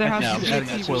 And there has Yeah, to I'm be a saying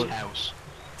that's his TV. house.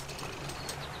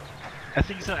 I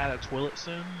think he's gonna add a toilet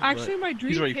soon. Actually, but my he's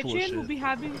dream already full of kitchen will shit. be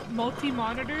having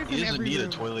multi-monitors He in doesn't every need a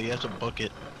room. toilet, he has a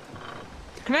bucket.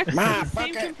 Connect to Ma, the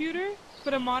same bucket. computer,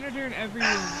 but a monitor in every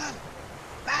room.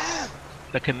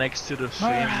 That connects to the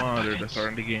same monitor that's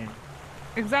already in the game.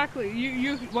 Exactly.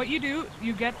 What you do,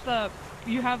 you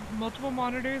have multiple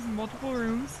monitors in multiple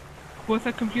rooms with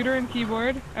a computer and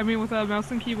keyboard. I mean, with a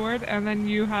mouse and keyboard, and then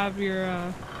you have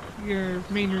your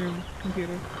main room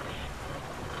computer.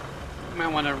 You might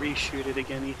want to reshoot it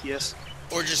again, ETS.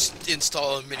 Or just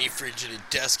install a mini fridge and a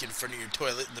desk in front of your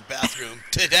toilet in the bathroom.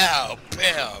 Ta-da!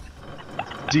 Bam!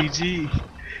 GG.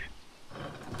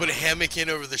 Put a hammock in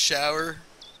over the shower.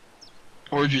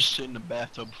 Or just sit in a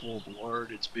bathtub full of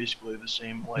lard, it's basically the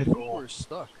same life goal. We're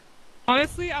stuck.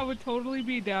 Honestly, I would totally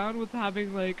be down with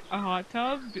having like a hot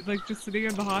tub, like just sitting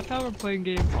in the hot tub and playing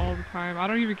games all the time. I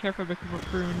don't even care if I become a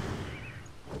prune.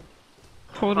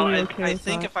 Totally okay I with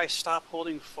think that. if I stop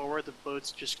holding forward, the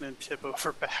boat's just going to tip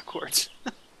over backwards.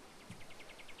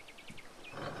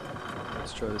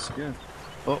 Let's try this again.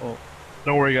 Uh-oh.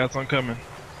 Don't worry, guys, I'm coming.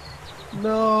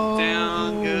 No.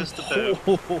 Down goes the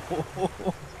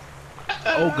boat.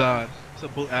 Oh god, it's a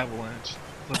boat avalanche.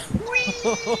 A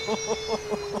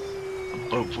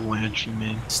boat avalanche, you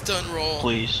mean? Stun roll.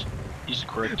 Please. Use the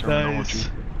correct terminology. Nice.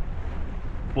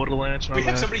 Boat avalanche, Do my we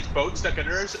have bad. somebody's boat stuck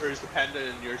under us, or is the panda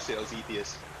in your sails,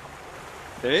 Ethius?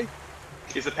 Hey?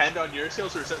 Is the panda on your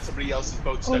sails, or is that somebody else's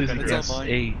boat stuck Please under guess. us? mine.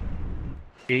 A.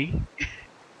 Hey,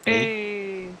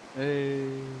 Hey.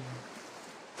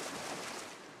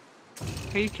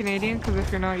 are you Canadian? Because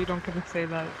if you're not, you don't get to say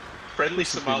that. Friendly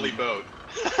Somali boat.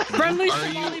 Friendly Are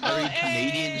you, Somali are boat. you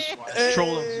Canadian? Hey!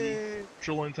 Trolling Z.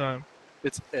 Trolling time.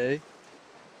 It's A.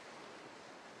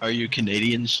 Are you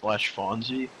Canadian /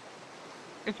 Fonzie?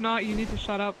 If not, you need to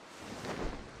shut up.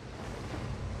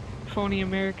 Phony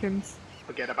Americans.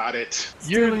 Forget about it.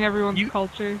 Stealing everyone's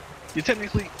culture. You're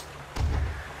technically.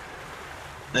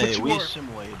 Hey, you we are-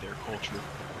 assimilated their culture.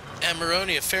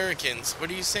 Amaronia Farrakins. What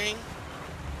are you saying?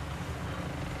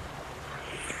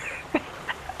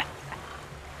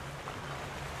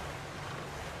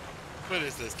 What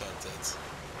is this nonsense?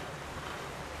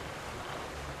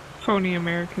 Phony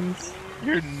Americans.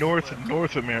 You're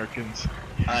North Americans.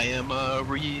 I am a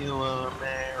real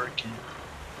American,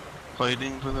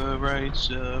 fighting for the rights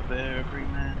of every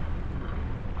man.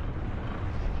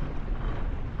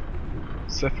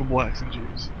 Except for blacks and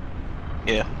Jews.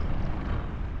 Yeah.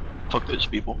 Fuck those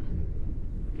people.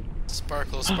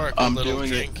 Sparkle, sparkle, I'm little doing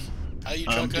drink. it. How you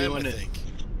I'm drunk, I doing it. think.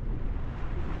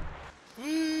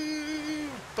 Woo!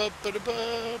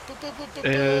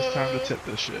 It's time to tip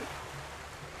this shit.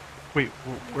 Wait,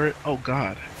 where? Oh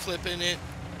god. Flipping it.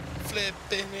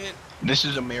 Flipping it. This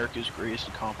is America's greatest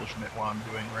accomplishment, what I'm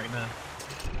doing right now.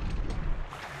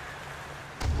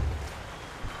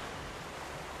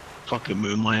 Fucking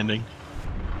moon landing.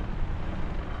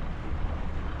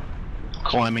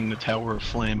 Climbing the Tower of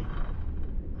Flame.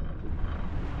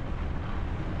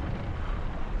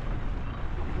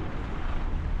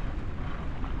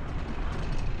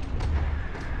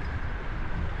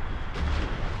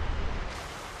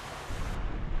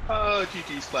 Oh,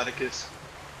 GG Splaticus.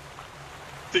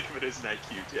 Think of it as an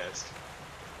IQ test.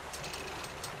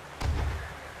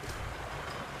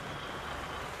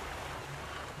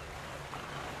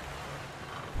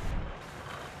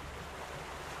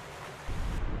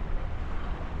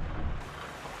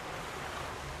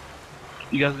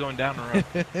 You guys going down or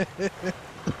up?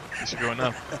 It's going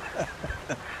up.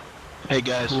 Hey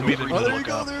guys, We'll feel be free the- to there you look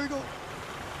go, up. There you go.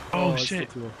 Oh, it's shit.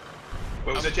 still too low.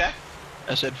 What was it, Jack?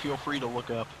 I said feel free to look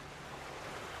up.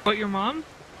 What, your mom?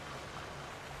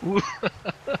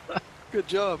 Good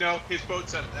job. No, his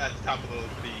boat's at the top of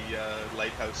the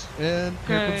lighthouse. And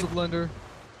here comes the Good. blender.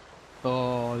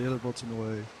 Oh, the other boat's in the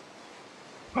way.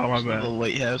 Oh, my It's not bad. the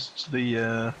lighthouse, it's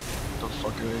the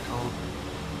fuck are they called?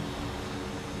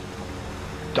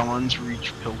 Dawn's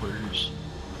Reach Pillars.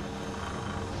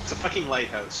 It's a fucking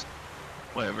lighthouse.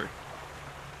 Whatever.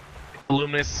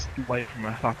 Illuminates light from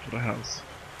the top of the house.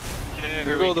 Yeah,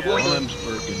 Here go the One of blender. them's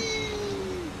broken.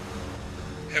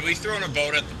 Have we thrown a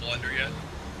boat at the blender yet?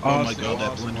 Oh my Awesome, god,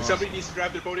 that awesome, blender. Somebody needs to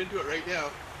drive their boat into it right now.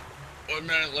 1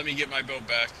 minute, let me get my boat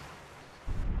back.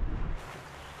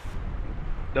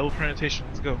 Double penetration,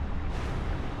 let's go.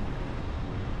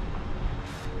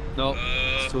 No, Uh,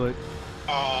 it's too late.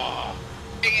 Ah,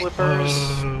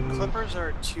 Clippers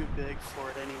are too big for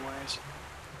it anyways.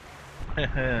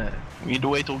 We need to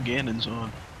wait till Ganon's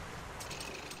on.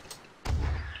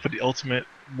 For the ultimate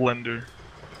blender.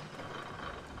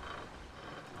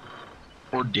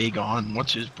 Or Dagon,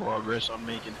 what's his progress on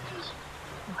making his?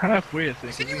 Halfway, I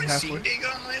think. has Is he anyone seen halfway?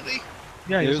 Dagon lately?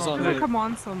 Yeah, He he was was on on He doesn't Right. come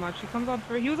on so much. He comes on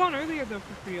for. He was on earlier though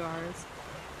for 3 hours.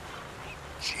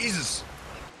 Jesus.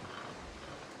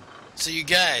 So you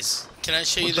guys, can I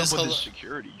show you What's this? up with his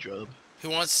security job? Who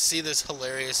wants to see this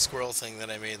hilarious squirrel thing that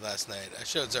I made last night? I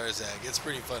showed Zarzag. It's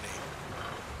pretty funny.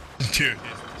 Dude,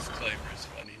 his disclaimer is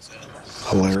funny as hell.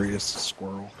 Hilarious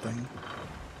squirrel thing.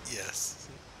 Yes.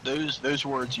 Those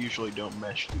words usually don't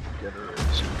mesh together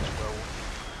as well.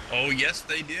 Oh, yes,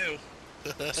 they do.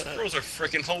 Squirrels are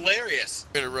freaking hilarious.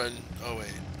 I'm gonna run. Oh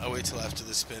wait, I'll wait till after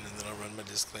the spin and then I'll run my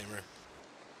disclaimer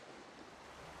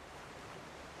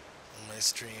on my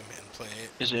stream and play it.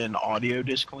 Is it an audio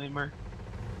disclaimer?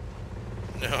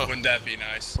 No. Wouldn't that be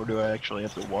nice? Or do I actually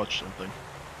have to watch something?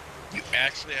 You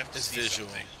actually have to It's see visual.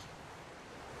 something.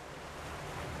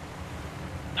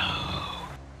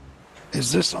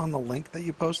 Is this on the link that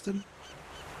you posted?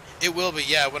 It will be,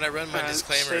 yeah. When I run my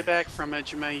disclaimer. Stay back from it,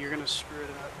 Jemay. You're gonna screw it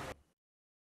up.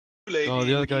 Oh,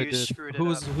 the other guy You did. screwed it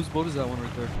Whose up. boat is that one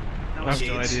right there? That I was have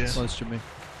no James. idea. Oh, it's Jimmy.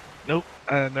 Nope,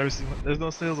 I've never seen one. There's no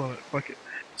sails on it. Fuck it.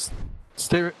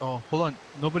 Stay right. Oh, hold on.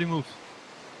 Nobody move.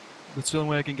 That's the only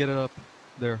way I can get it up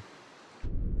there.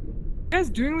 You guys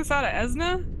doing this out of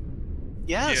Esna?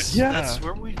 Yes, Yeah. that's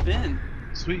where we've been.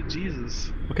 Sweet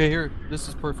Jesus. Okay, here. This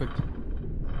is perfect.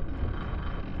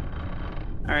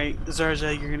 All right,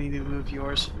 Zarza, you're gonna need to move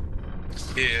yours.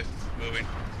 Yeah, moving.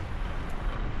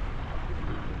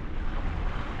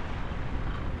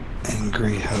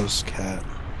 Angry house cat.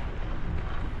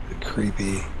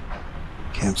 Creepy.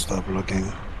 Can't stop looking.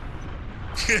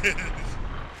 You're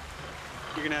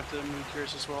gonna have to move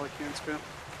yours as well, I can't screw.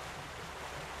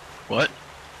 What?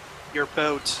 Your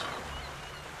boat.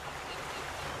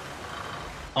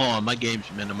 Oh, my game's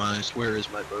minimized. Where is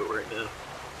my boat right now?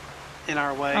 In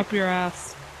our way. Up your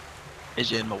ass.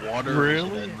 Is it in the water? Or is it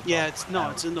Really? in the Yeah,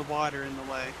 it's in the water in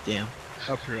the way. Damn.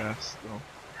 Up your ass, though.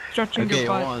 Stretching Okay, your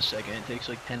hold butt. on a second. It takes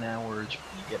like 10 hours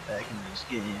for me to get back into this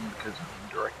game because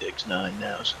I'm in DirectX 9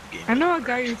 now, so the game. I know a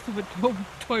guy who used to put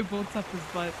toy boats up his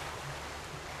butt.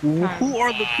 Who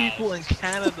are the people in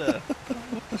Canada?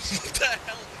 What the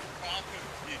hell is wrong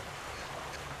with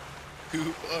you? Who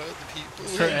are the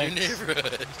people Correct. in your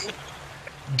neighborhood?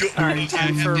 Alright,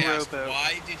 time for a I have to ask, rowboat.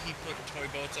 why did he put toy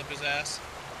boats up his ass?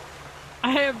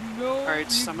 I have no. Alright,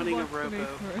 reasonable summoning a explanation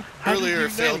rowboat. for it. How did Earlier you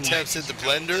failed know? attempts at the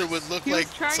blender would look He was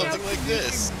like trying something out like new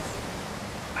this.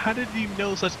 things. How did you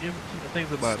know such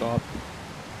things about Stop.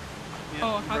 Yeah,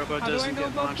 Oh, how rowboat do I doesn't know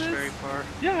get about launched this? very far. it?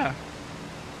 Yeah.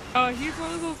 He's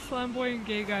one of those flamboyant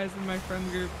gay guys in my friend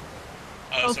group.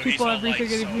 Oh, Tells so he's people all everything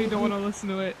like, and if you don't want to listen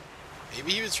to it.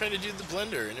 Maybe he was trying to do the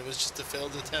blender and it was just a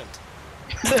failed attempt.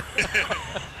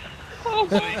 Oh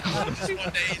So my he, god. one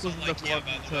day he's all Wasn't like, enough yeah, love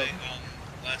by to the way,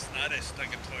 tell. last night I stuck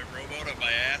a toy rowboat up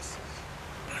my ass.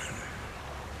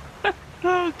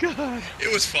 Oh god.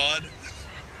 It was fun.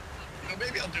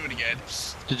 Maybe I'll do it again.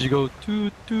 Did you go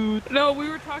toot toot? No, we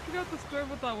were talking about the story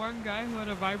with that one guy who had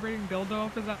a vibrating dildo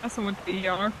up his ass and went to the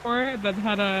ER for it, then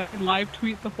had a live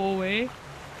tweet the whole way.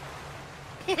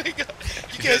 Oh my god. You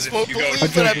Because guys if won't you go believe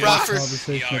to what I the brought for.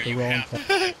 Conversation at the you wrong have time.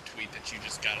 to tweet that you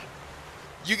just gotta.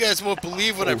 You guys won't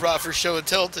believe what I brought for show and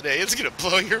tell today. It's gonna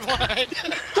blow your mind.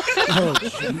 Oh,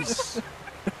 jeez.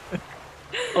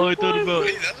 Oh, I thought about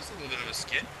Hey, that was a little bit of a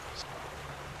skit.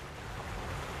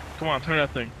 Come on, turn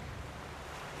that thing.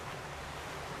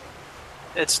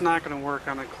 It's not gonna work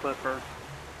on a clipper.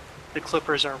 The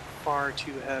clippers are far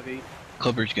too heavy.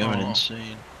 Clipper's going Oh.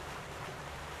 insane.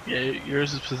 Yeah,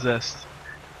 yours is possessed.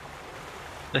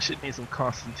 That shit needs some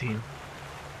Constantine.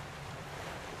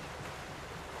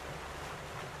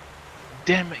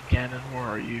 Damn it, Ganon, where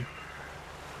are you?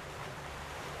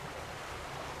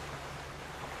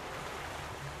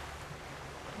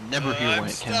 Never hear I'm when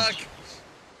it stuck. counts.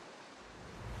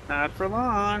 Not for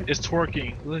long. It's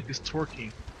twerking. Look, it's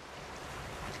twerking.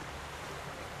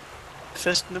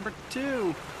 Fist number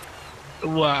 2.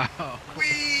 Wow.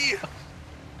 Wee!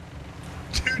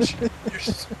 Dude, you're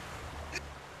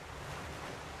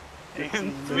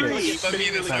And Really 3. spun me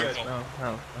in a circle.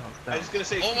 No. I was gonna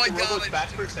say, Oh my keep the god, rowboats I back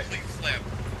just for a did a second. complete flip.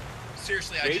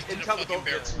 Seriously, I Wait just did a until the fucking boat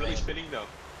barrel gets really roll. spinning though.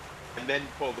 And then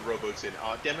pull the rowboats in.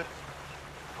 Aw, damn it.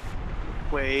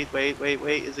 Wait.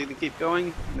 Is it gonna keep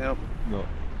going? Nope. No.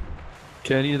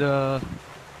 Okay, I need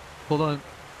hold on.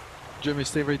 Jimmy,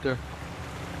 stay right there.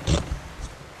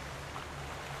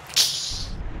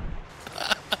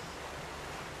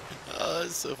 Oh,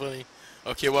 that's so funny.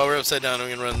 Okay, while we're upside down, I'm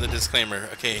gonna run the disclaimer.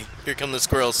 Okay, here come the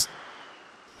squirrels.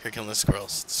 Here come the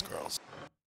squirrels. The squirrels.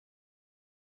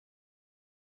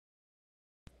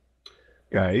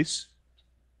 Guys,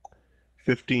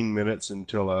 15 minutes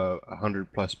until a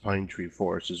 100+ pine tree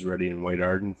forest is ready in White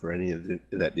Arden for any of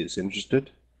that is interested.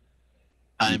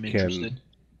 I'm You can- interested.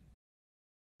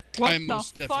 What I'm the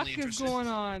most fuck definitely is interested. going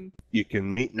on? You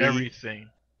can meet me Everything.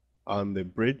 on the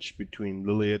bridge between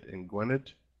Liliet and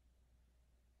Gwynedd.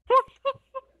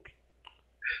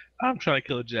 I'm trying to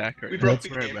kill Jack right We now. broke Be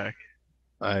the right game. back.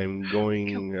 I'm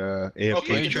going AFK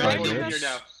Okay, for get the 5 rowboat in minutes. here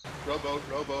now.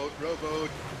 Rowboat.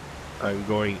 I'm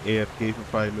going AFK for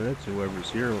 5 minutes, and whoever's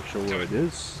here will show where it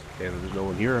is. And if there's no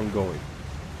one here, I'm going.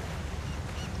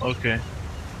 Okay.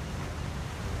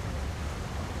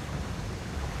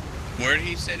 Where did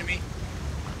he say to me?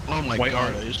 Oh my White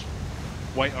god, Arden. I just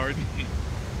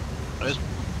I just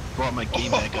brought my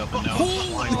game back up and now I'm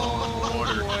flying low in the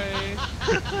water. Boy.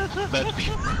 About to be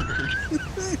murdered.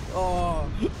 Oh,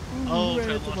 Oh, ran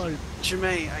okay, into my...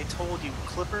 Jermaine, I told you,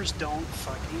 clippers don't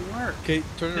fucking work. Okay,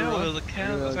 turn it No, around. it was a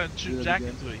can. Yeah, I was trying to do shoot that Jack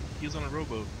again. into it. He was on a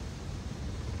rowboat.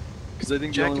 Because I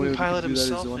think Jack the only way can we pilot can do that is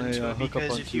himself when into I it hook up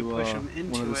because if you onto push him one of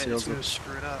into the it, it's sails. gonna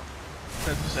screw it up.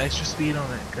 That's extra speed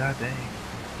on it. God dang.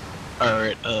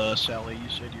 Alright, Sally, you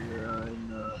said you're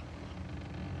in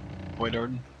White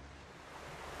Arden?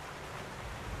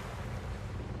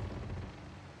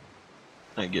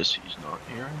 I guess he's not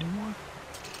here anymore.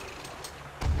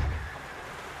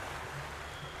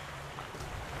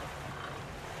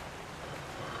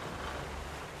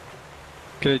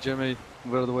 Okay, Jimmy,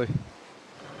 move out of the way.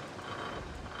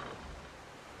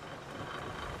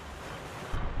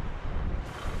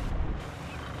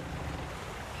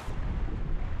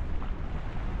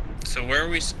 So where are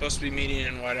we supposed to be meeting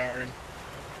in White Arden?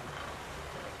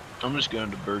 I'm just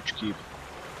going to Birch Keep.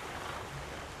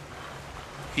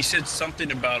 He said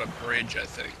something about a bridge, I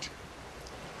think.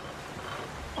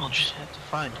 I'll just have to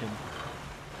find him.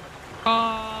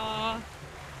 Huh.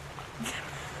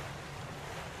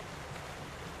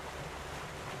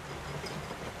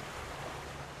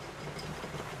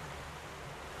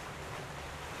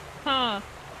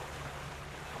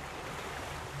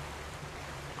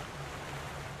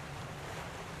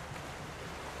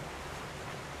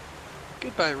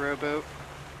 Goodbye, rowboat.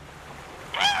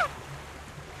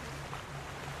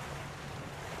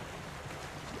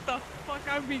 What the fuck?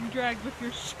 I'm being dragged with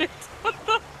your shit. What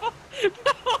the fuck?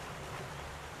 No!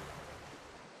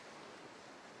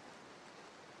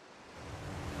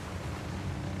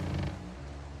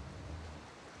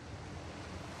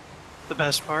 The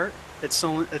best part, it's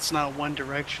not one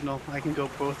directional. I can go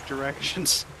both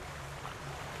directions.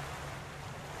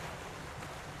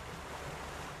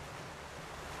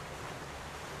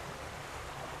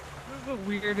 This is the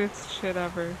weirdest shit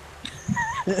ever.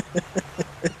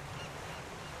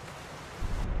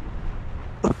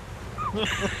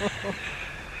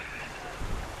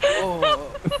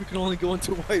 Oh, if we can only go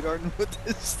into White Arden with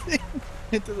this thing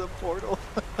into the portal.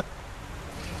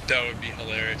 That would be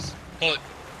hilarious. Hold it.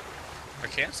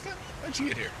 Arcanska? How'd you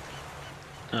get here?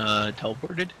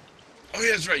 Teleported? Oh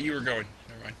yeah, that's right, you were going.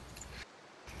 Never mind.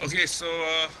 Okay, so,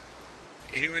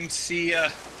 anyone see,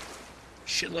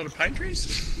 shitload of pine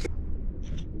trees?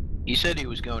 He said he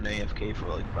was going AFK for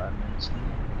like 5 minutes.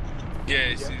 Yeah,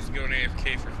 he's going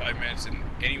AFK for 5 minutes, and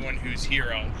anyone who's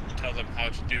here, I'll tell them how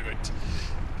to do it.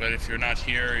 But if you're not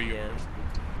here, you're...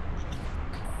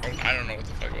 I don't know what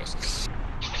the fuck it was.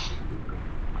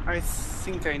 I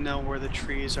think I know where the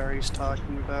trees are he's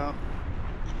talking about.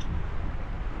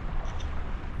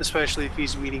 Especially if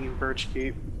he's meeting in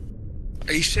Birchkeep.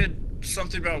 He said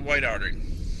something about White Arden.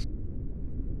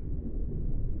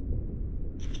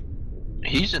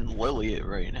 He's in Liliet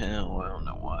right now, I don't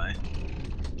know why.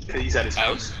 He's at his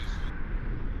house.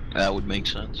 That would make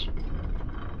sense.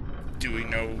 Do we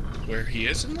know where he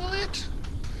is in the land?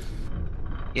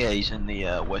 Yeah, he's in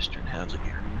the western housing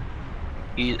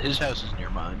area. His house is near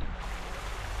mine.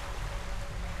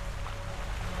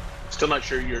 Still not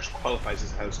sure yours qualifies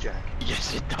as a house, Jack.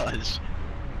 Yes, it does.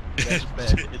 It has a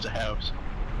bed. It's a house.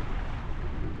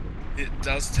 It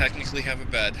does technically have a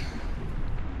bed.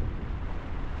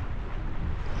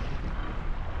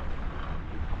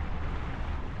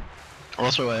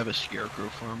 Also, I have a scarecrow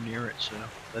farm near it, so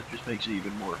that just makes it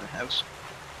even more of a house.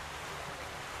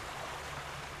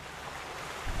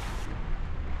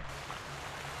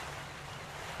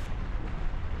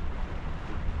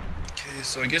 Okay,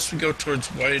 so I guess we go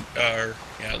towards Lily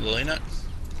Nut.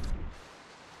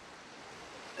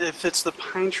 If it's the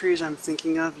pine trees I'm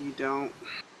thinking of, you don't.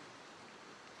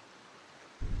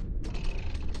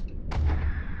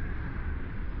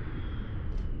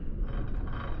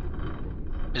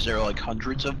 Is there like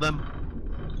hundreds of them?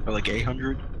 Or like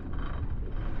 800?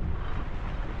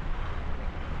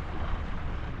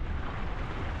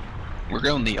 We're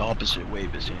going the opposite way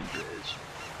Cassandra is.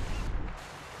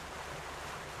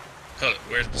 Hold it,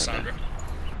 where's Cassandra?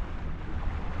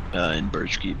 In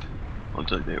Birchkeep.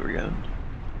 Looks like they were going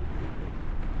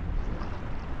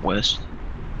west.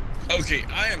 Okay,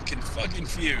 I am fucking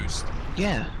confused.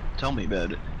 Yeah, tell me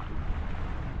about it.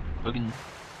 Fucking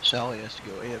Sally has to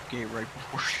go AFK right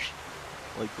before she,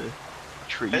 like the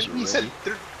trees And are he ready. said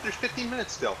there's 15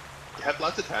 minutes still. You have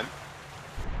lots of time.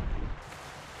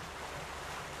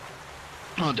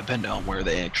 Well, depending on where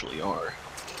they actually are.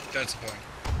 That's the point.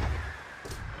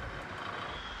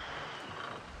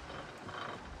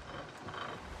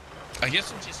 I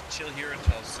guess we'll just chill here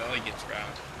until Sally gets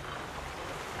round.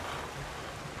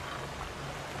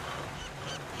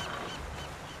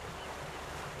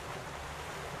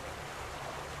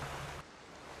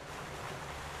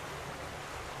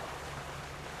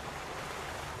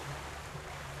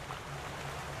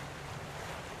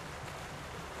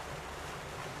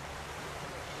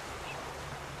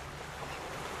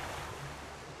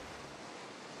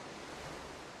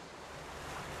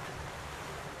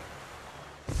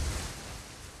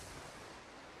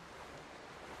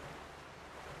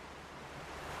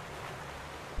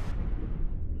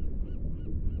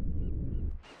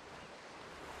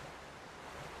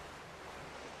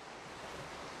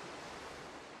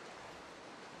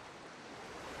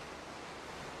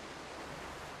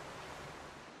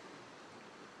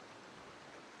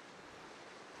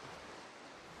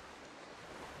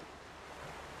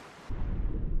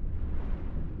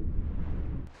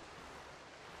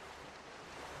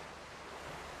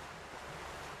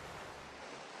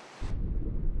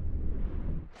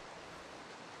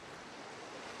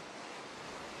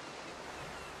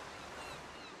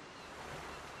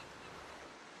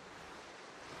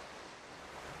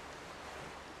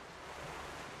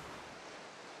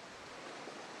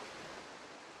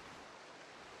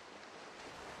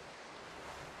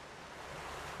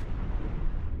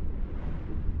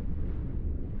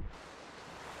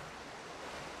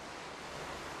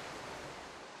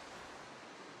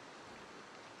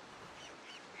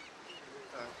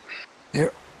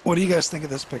 Here, what do you guys think of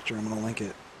this picture? I'm gonna link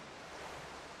it.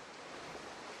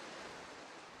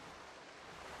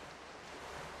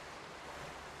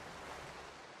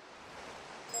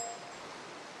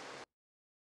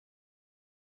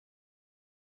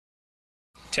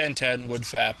 Ten wood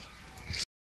fap.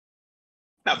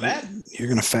 Not bad. You're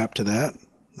gonna fap to that?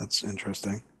 That's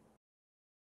interesting.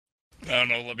 I don't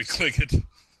know, let me click it.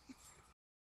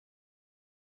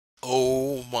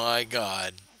 Oh my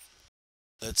god.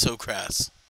 That's so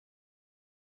crass.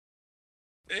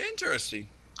 Interesting.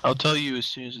 I'll tell you as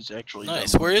soon as it's actually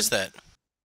Nice. done. Where is that?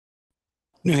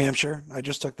 New Hampshire. I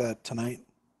just took that tonight.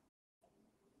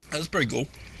 That's pretty cool.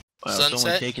 Wow, it's only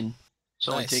Sunset?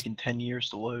 only Nice. taken 10 years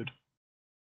to load.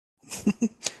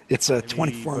 It's a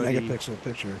 24 Anybody- megapixel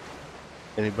picture.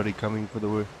 Anybody coming for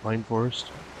the pine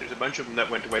forest? There's a bunch of them that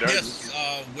went to White Arden. Yes,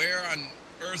 where on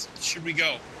Earth should we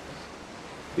go?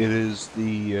 It is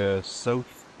the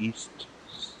southeast,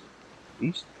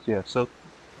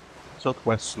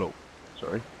 southwest slope.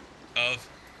 Sorry,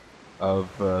 of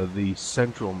the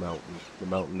central mountain, the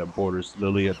mountain that borders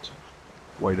Liliot,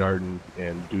 White Arden,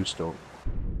 and Dewstone.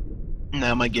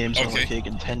 Now my game's only Okay.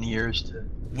 taken 10 years to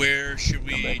Where should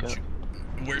come we back up.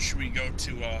 where should we go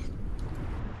to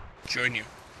join you?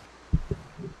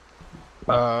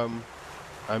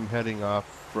 I'm heading off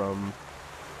from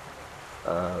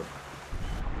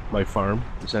my farm,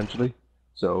 essentially.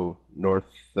 So north,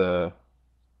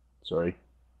 sorry,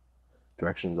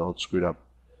 directions all screwed up.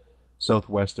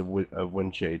 Southwest of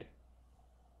Windshade.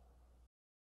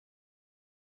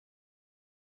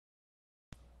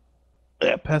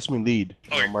 Yeah, pass me lead.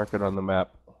 Okay. I'll mark it on the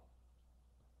map.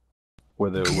 Where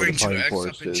the Going to pine X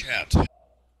forest up in is. chat.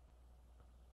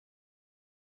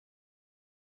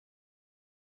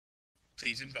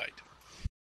 Please invite.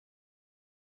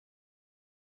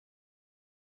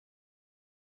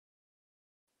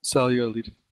 Sal, you gotta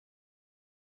lead.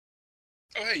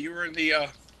 Oh, hey, you were in the,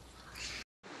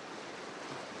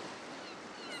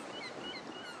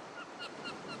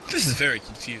 This is very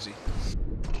confusing.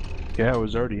 Yeah, I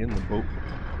was already in the boat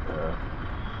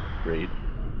raid.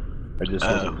 I just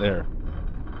wasn't there.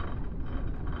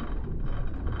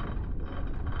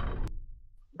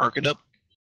 Mark it up.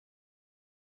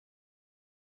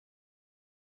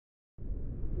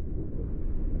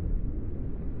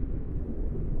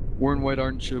 Where in White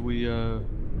Arn should we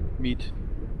meet?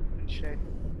 Shade.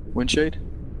 Windshade?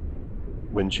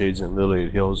 Windshades and Lily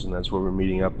Hills, and that's where we're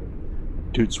meeting up.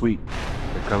 Toot Sweet.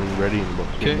 They're coming ready in about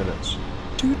 3 minutes.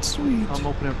 Toot Sweet. I'm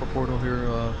opening up a portal here,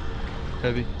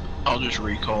 Heavy. I'll just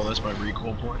recall. That's my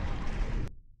recall point.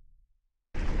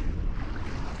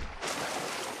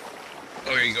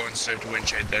 Okay, you go instead to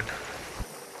Windshade then.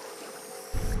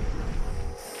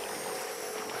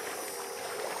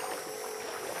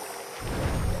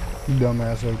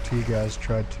 Dumbass OT guys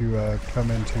tried to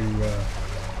come into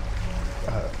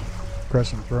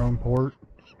Crescent Throne Port,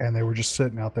 and they were just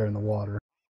sitting out there in the water.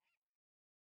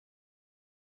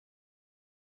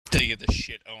 Did you get the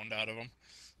shit owned out of them?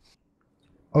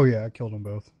 Oh yeah, I killed them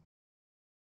both.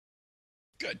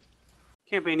 Good.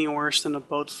 Can't be any worse than a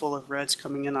boat full of Reds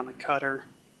coming in on a cutter.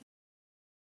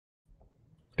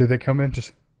 Did they come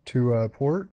into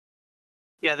port?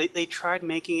 Yeah, they tried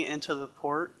making it into the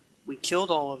port. We killed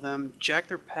all of them, jacked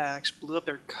their packs, blew up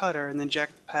their cutter, and then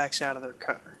jacked the packs out of their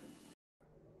cutter.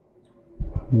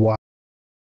 Wow.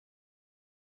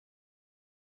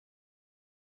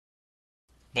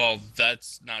 Well,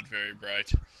 that's not very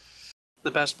bright.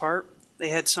 The best part? They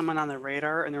had someone on the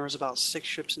radar, and there was about 6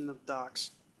 ships in the docks.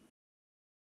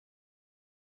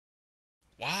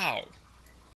 Wow.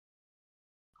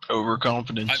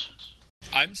 Overconfidence.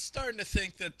 I'm starting to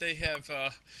think that they have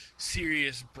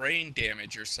serious brain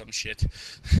damage or some shit.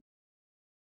 If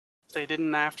they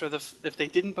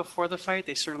didn't before the fight,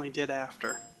 they certainly did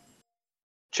after.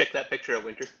 Check that picture out,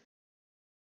 Winter.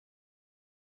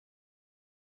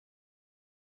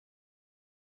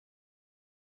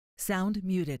 Sound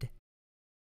muted.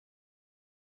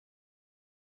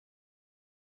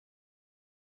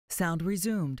 Sound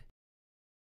resumed.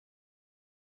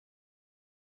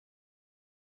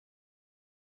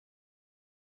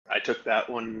 I took that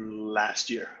one last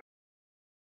year.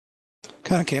 What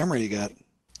kind of camera you got?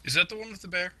 Is that the one with the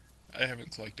bear? I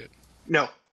haven't clicked it. No.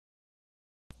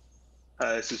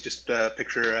 This is just a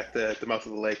picture at the mouth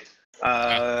of the lake.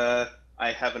 I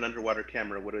have an underwater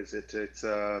camera. What is it? It's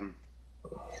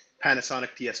Panasonic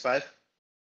TS5.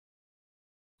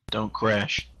 Don't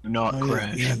crash. Do not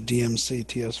crash. Yeah, DMC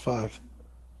TS5.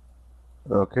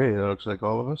 Okay, that looks like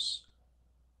all of us.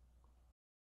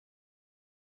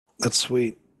 That's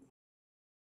sweet.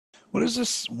 What is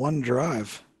this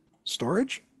OneDrive?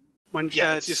 Storage?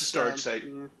 Yeah, it's just a storage site.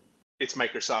 Yeah. It's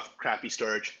Microsoft crappy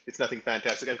storage. It's nothing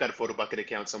fantastic. I've got a photo bucket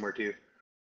account somewhere too.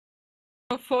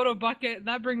 A photo bucket,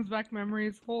 that brings back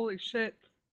memories. Holy shit.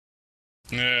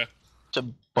 Yeah. It's a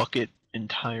bucket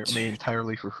made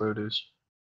entirely for photos.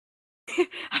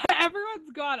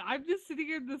 Everyone's gone. I'm just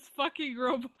sitting in this fucking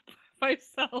room by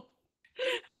myself.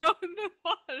 In the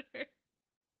water.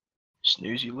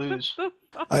 Snooze, you lose.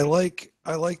 I like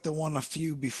the one a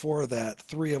few before that,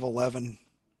 3 of 11.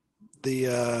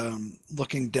 The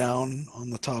looking down on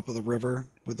the top of the river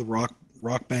with the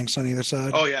rock banks on either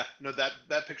side. Oh yeah, no,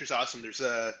 that picture's awesome. There's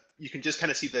you can just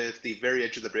kind of see the very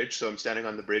edge of the bridge. So I'm standing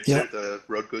on the bridge there. The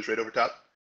road goes right over top.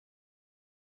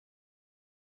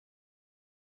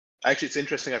 Actually, it's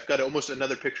interesting. I've got almost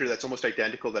another picture that's almost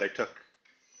identical that I took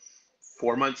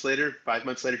 5 months later,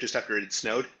 just after it had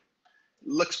snowed.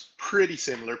 Looks pretty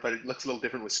similar, but it looks a little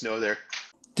different with snow there.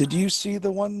 Did you see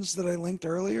the ones that I linked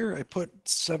earlier? I put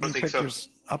 7 pictures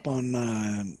up on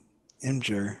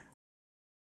Imgur.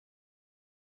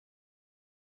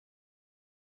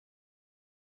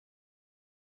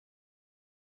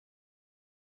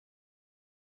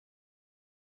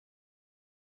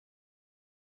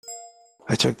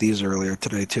 I took these earlier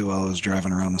today too while I was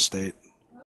driving around the state.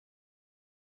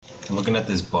 I'm looking at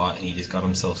this bot and he just got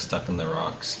himself stuck in the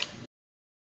rocks.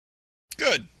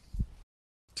 Good.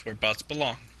 That's where bots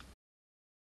belong.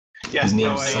 Yeah, His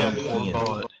no, name's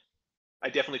I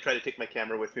definitely try to take my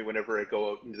camera with me whenever I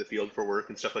go out into the field for work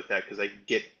and stuff like that because I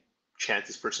get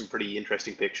chances for some pretty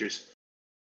interesting pictures.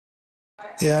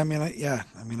 Yeah, I mean,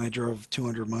 I drove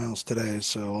 200 miles today,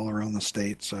 so all around the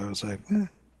state. So I was like,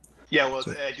 Yeah, well,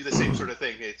 So- I do the same sort of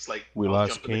thing. It's like We I'll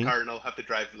lost jump in the Kane? car and I'll have to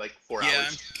drive like 4 Yeah,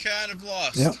 hours. I'm kind of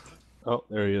lost. Yep. Oh,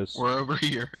 there he is. We're over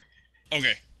here.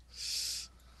 Okay.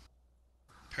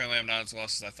 Apparently I'm not as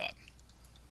lost as I thought.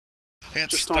 I got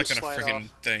Just stuck don't in a slide freaking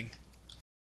off. thing.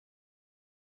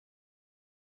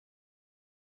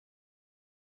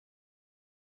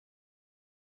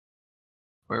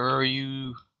 Where are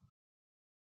you?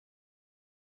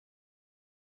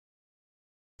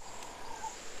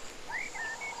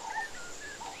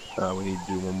 We need to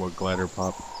do one more glider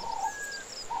pop.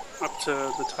 Up to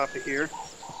the top of here.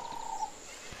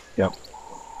 Yep.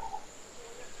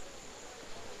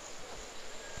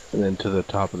 And then to the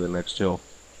top of the next hill.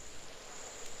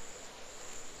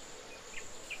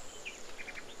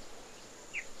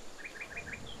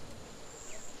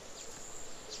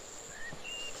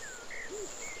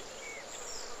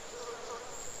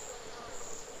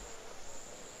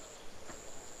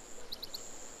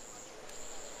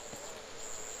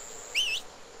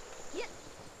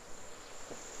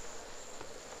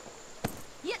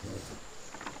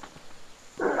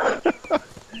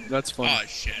 That's funny. Oh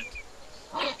shit.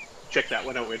 Check that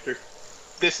one out, Winter.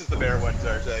 This is the bear one,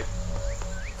 Zarzai.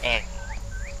 Oh.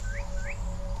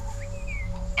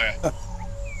 Oh yeah.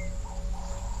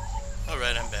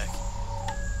 Alright, I'm back.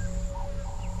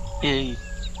 Yay.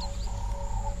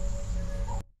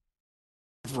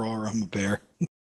 Roar, I'm a bear.